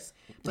coronavirus,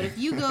 but if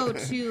you go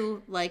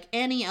to like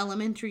any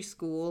elementary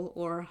school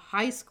or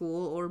high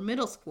school or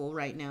middle school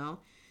right now,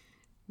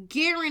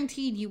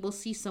 guaranteed you will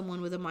see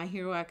someone with a My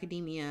Hero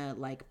Academia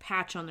like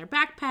patch on their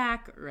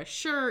backpack or a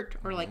shirt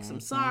or like some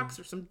socks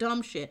or some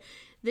dumb shit.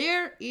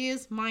 There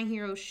is My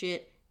Hero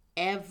shit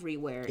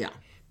everywhere. Yeah.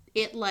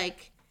 It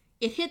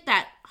hit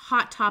that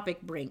Hot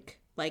Topic brink.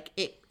 Like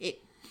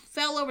it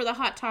fell over the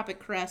Hot Topic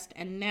crest,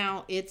 and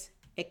now it's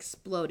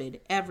exploded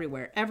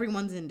everywhere.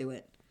 Everyone's into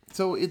it.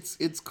 So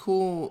it's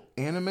cool.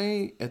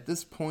 Anime at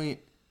this point,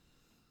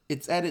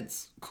 it's at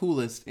its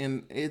coolest,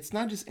 and it's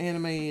not just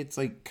anime. It's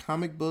like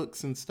comic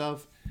books and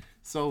stuff.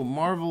 So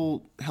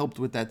Marvel helped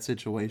with that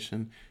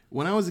situation.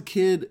 When I was a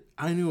kid,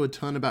 I knew a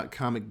ton about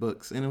comic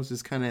books, and it was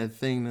just kind of a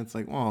thing that's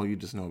like, well, you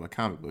just know about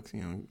comic books,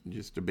 you know,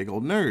 you're just a big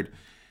old nerd.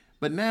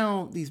 But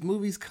now these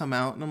movies come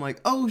out, and I'm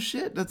like, oh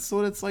shit, that's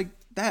like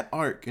that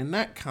arc and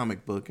that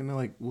comic book, and they're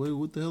like,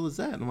 what the hell is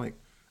that? And I'm like,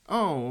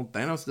 oh,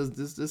 Thanos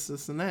does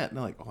this, and that. And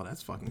they're like, oh,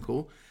 that's fucking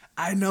cool.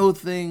 I know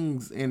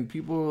things, and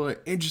people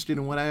are interested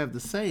in what I have to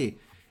say.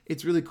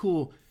 It's really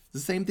cool. It's the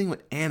same thing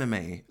with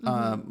anime.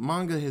 Mm-hmm.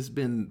 Manga has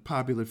been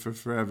popular for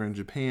forever in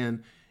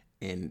Japan,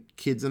 and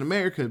kids in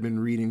America have been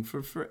reading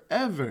for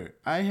forever.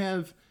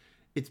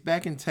 It's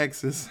back in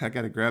Texas. I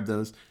gotta grab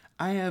those.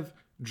 I have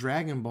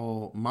Dragon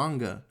Ball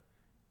manga,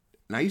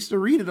 and I used to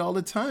read it all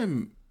the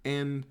time.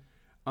 And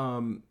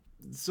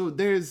so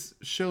there's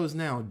shows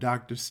now,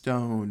 Dr.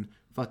 Stone,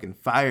 fucking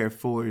Fire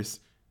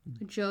Force,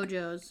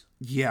 JoJo's.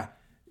 Yeah,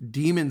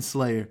 Demon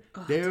Slayer.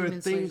 Oh, there are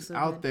things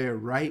out there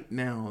right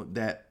now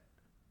that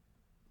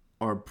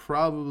are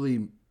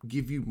probably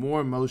give you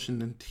more emotion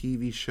than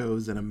TV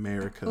shows in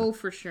America. Oh,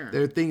 for sure.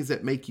 There are things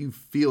that make you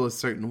feel a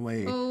certain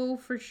way. Oh,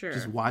 for sure.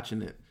 Just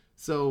watching it.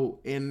 So,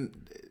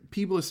 and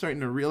people are starting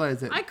to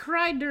realize that. I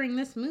cried during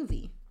this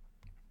movie.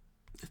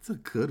 It's a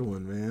good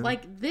one, man.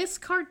 Like, this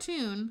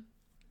cartoon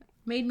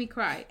made me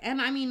cry.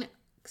 And I mean,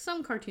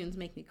 some cartoons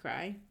make me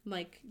cry.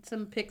 Like,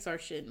 some Pixar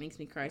shit makes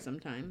me cry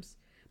sometimes.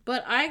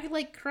 But I,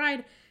 like,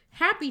 cried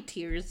happy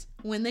tears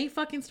when they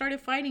fucking started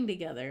fighting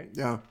together.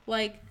 Yeah.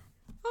 Like,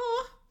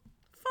 oh,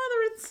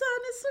 father and son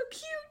is so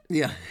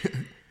cute. Yeah.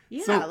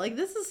 Yeah, so, like,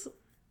 this is...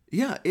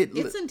 Yeah,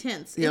 it's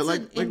intense. Yeah, it's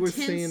like intense we're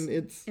saying,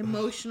 it's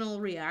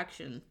emotional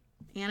reaction.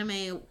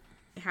 Anime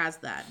has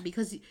that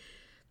because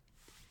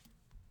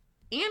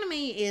anime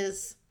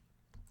is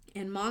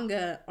and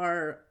manga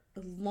are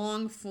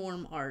long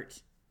form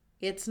art.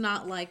 It's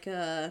not like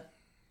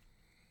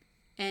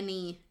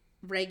any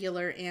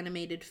regular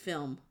animated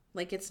film.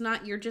 Like it's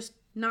not, you're just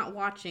not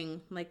watching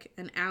like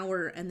an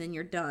hour and then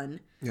you're done.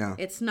 Yeah.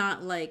 It's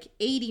not like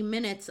 80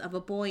 minutes of a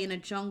boy in a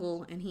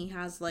jungle and he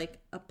has like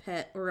a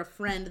pet or a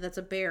friend that's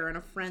a bear and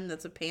a friend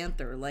that's a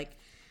panther. Like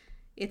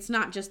it's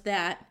not just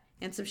that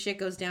and some shit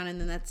goes down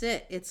and then that's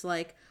it. It's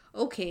like,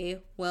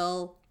 okay,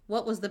 well,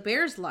 what was the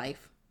bear's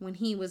life when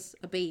he was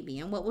a baby?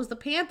 And what was the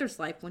panther's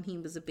life when he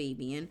was a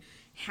baby? And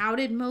how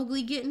did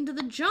Mowgli get into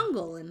the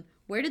jungle? And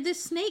where did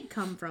this snake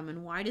come from?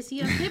 And why does he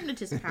have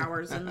hypnotist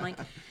powers? And like,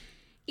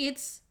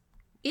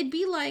 it'd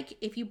be like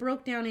if you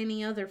broke down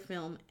any other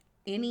film,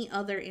 any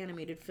other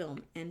animated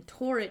film, and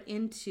tore it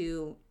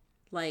into,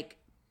 like,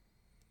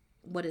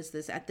 what is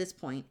this at this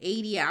point?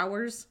 80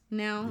 hours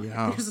now?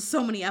 Yeah. There's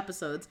so many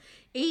episodes.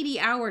 80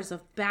 hours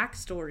of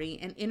backstory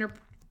and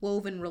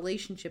interwoven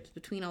relationships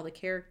between all the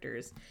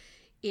characters.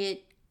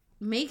 It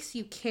makes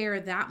you care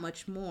that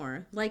much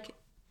more. Like,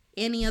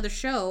 any other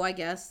show, I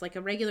guess, like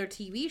a regular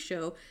TV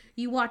show,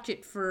 you watch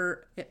it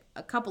for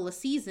a couple of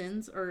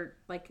seasons or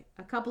like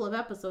a couple of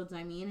episodes,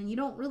 I mean, and you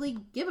don't really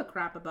give a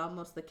crap about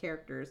most of the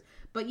characters.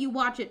 But you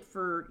watch it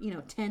for,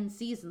 10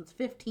 seasons,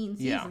 15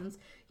 seasons.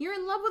 Yeah. You're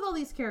in love with all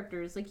these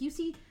characters. Like, you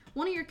see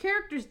one of your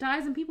characters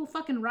dies and people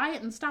fucking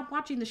riot and stop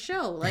watching the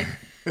show. Like,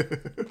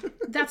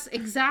 that's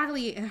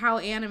exactly how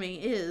anime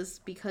is,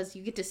 because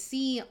you get to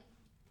see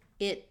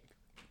it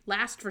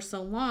last for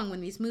so long.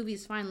 When these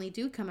movies finally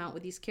do come out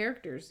with these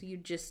characters, you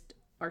just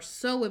are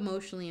so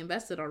emotionally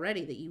invested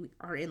already that you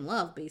are in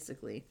love,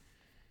 basically.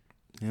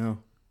 Yeah,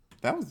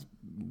 that was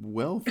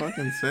well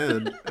fucking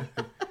said.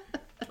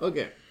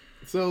 Okay,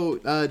 so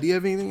do you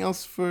have anything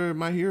else for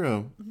My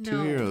Hero? No.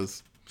 2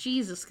 Heroes.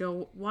 Jesus,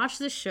 go watch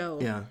this show.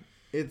 Yeah,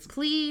 it's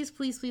please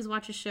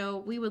watch a show.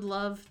 We would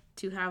love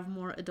to have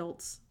more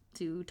adults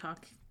to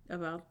talk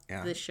about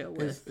this show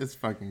with. It's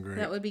fucking great.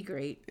 That would be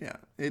great. Yeah.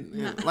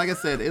 It like I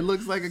said, it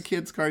looks like a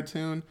kid's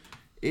cartoon.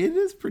 It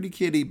is pretty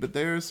kiddie, but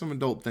there are some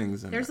adult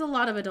things in There's it. a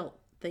lot of adult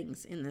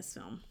things in this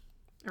film.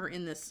 Or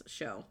in this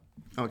show.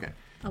 Okay.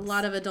 A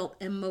lot of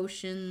adult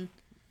emotion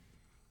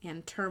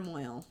and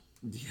turmoil.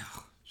 Yeah.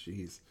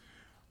 Jeez.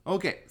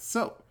 Okay,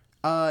 so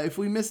if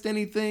we missed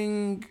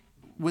anything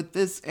with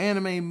this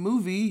anime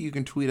movie, you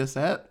can tweet us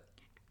at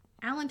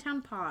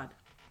Allentown Pod.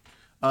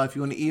 If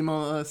you want to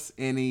email us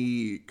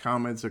any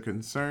comments or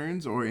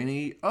concerns or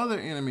any other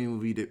anime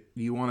movie that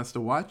you want us to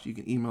watch, you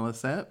can email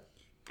us at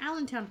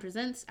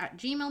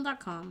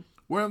AllentownPresents@gmail.com.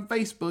 We're on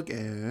Facebook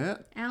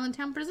at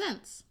Allentown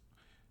Presents.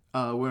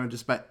 we're on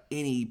just about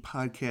any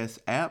podcast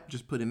app.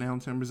 Just put in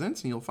Allentown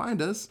Presents and you'll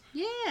find us.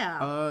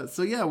 Yeah.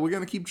 So yeah, we're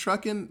going to keep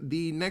trucking.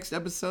 The next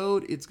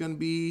episode, it's going to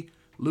be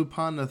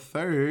Lupin the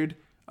Third,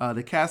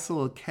 the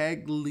Castle of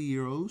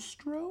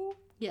Cagliostro.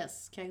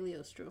 Yes,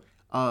 Cagliostro.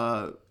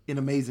 An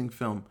amazing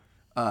film.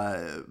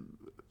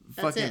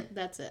 That's it.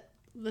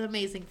 The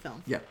amazing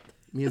film. Yeah.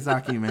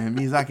 Miyazaki, man.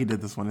 Miyazaki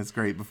did this one. It's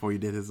great before he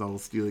did his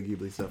old Studio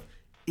Ghibli stuff.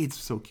 It's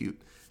so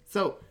cute.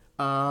 So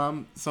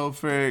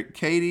for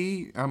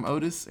Katie, I'm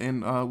Otis,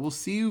 and we'll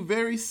see you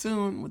very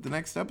soon with the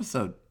next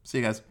episode. See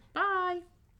you guys. Bye.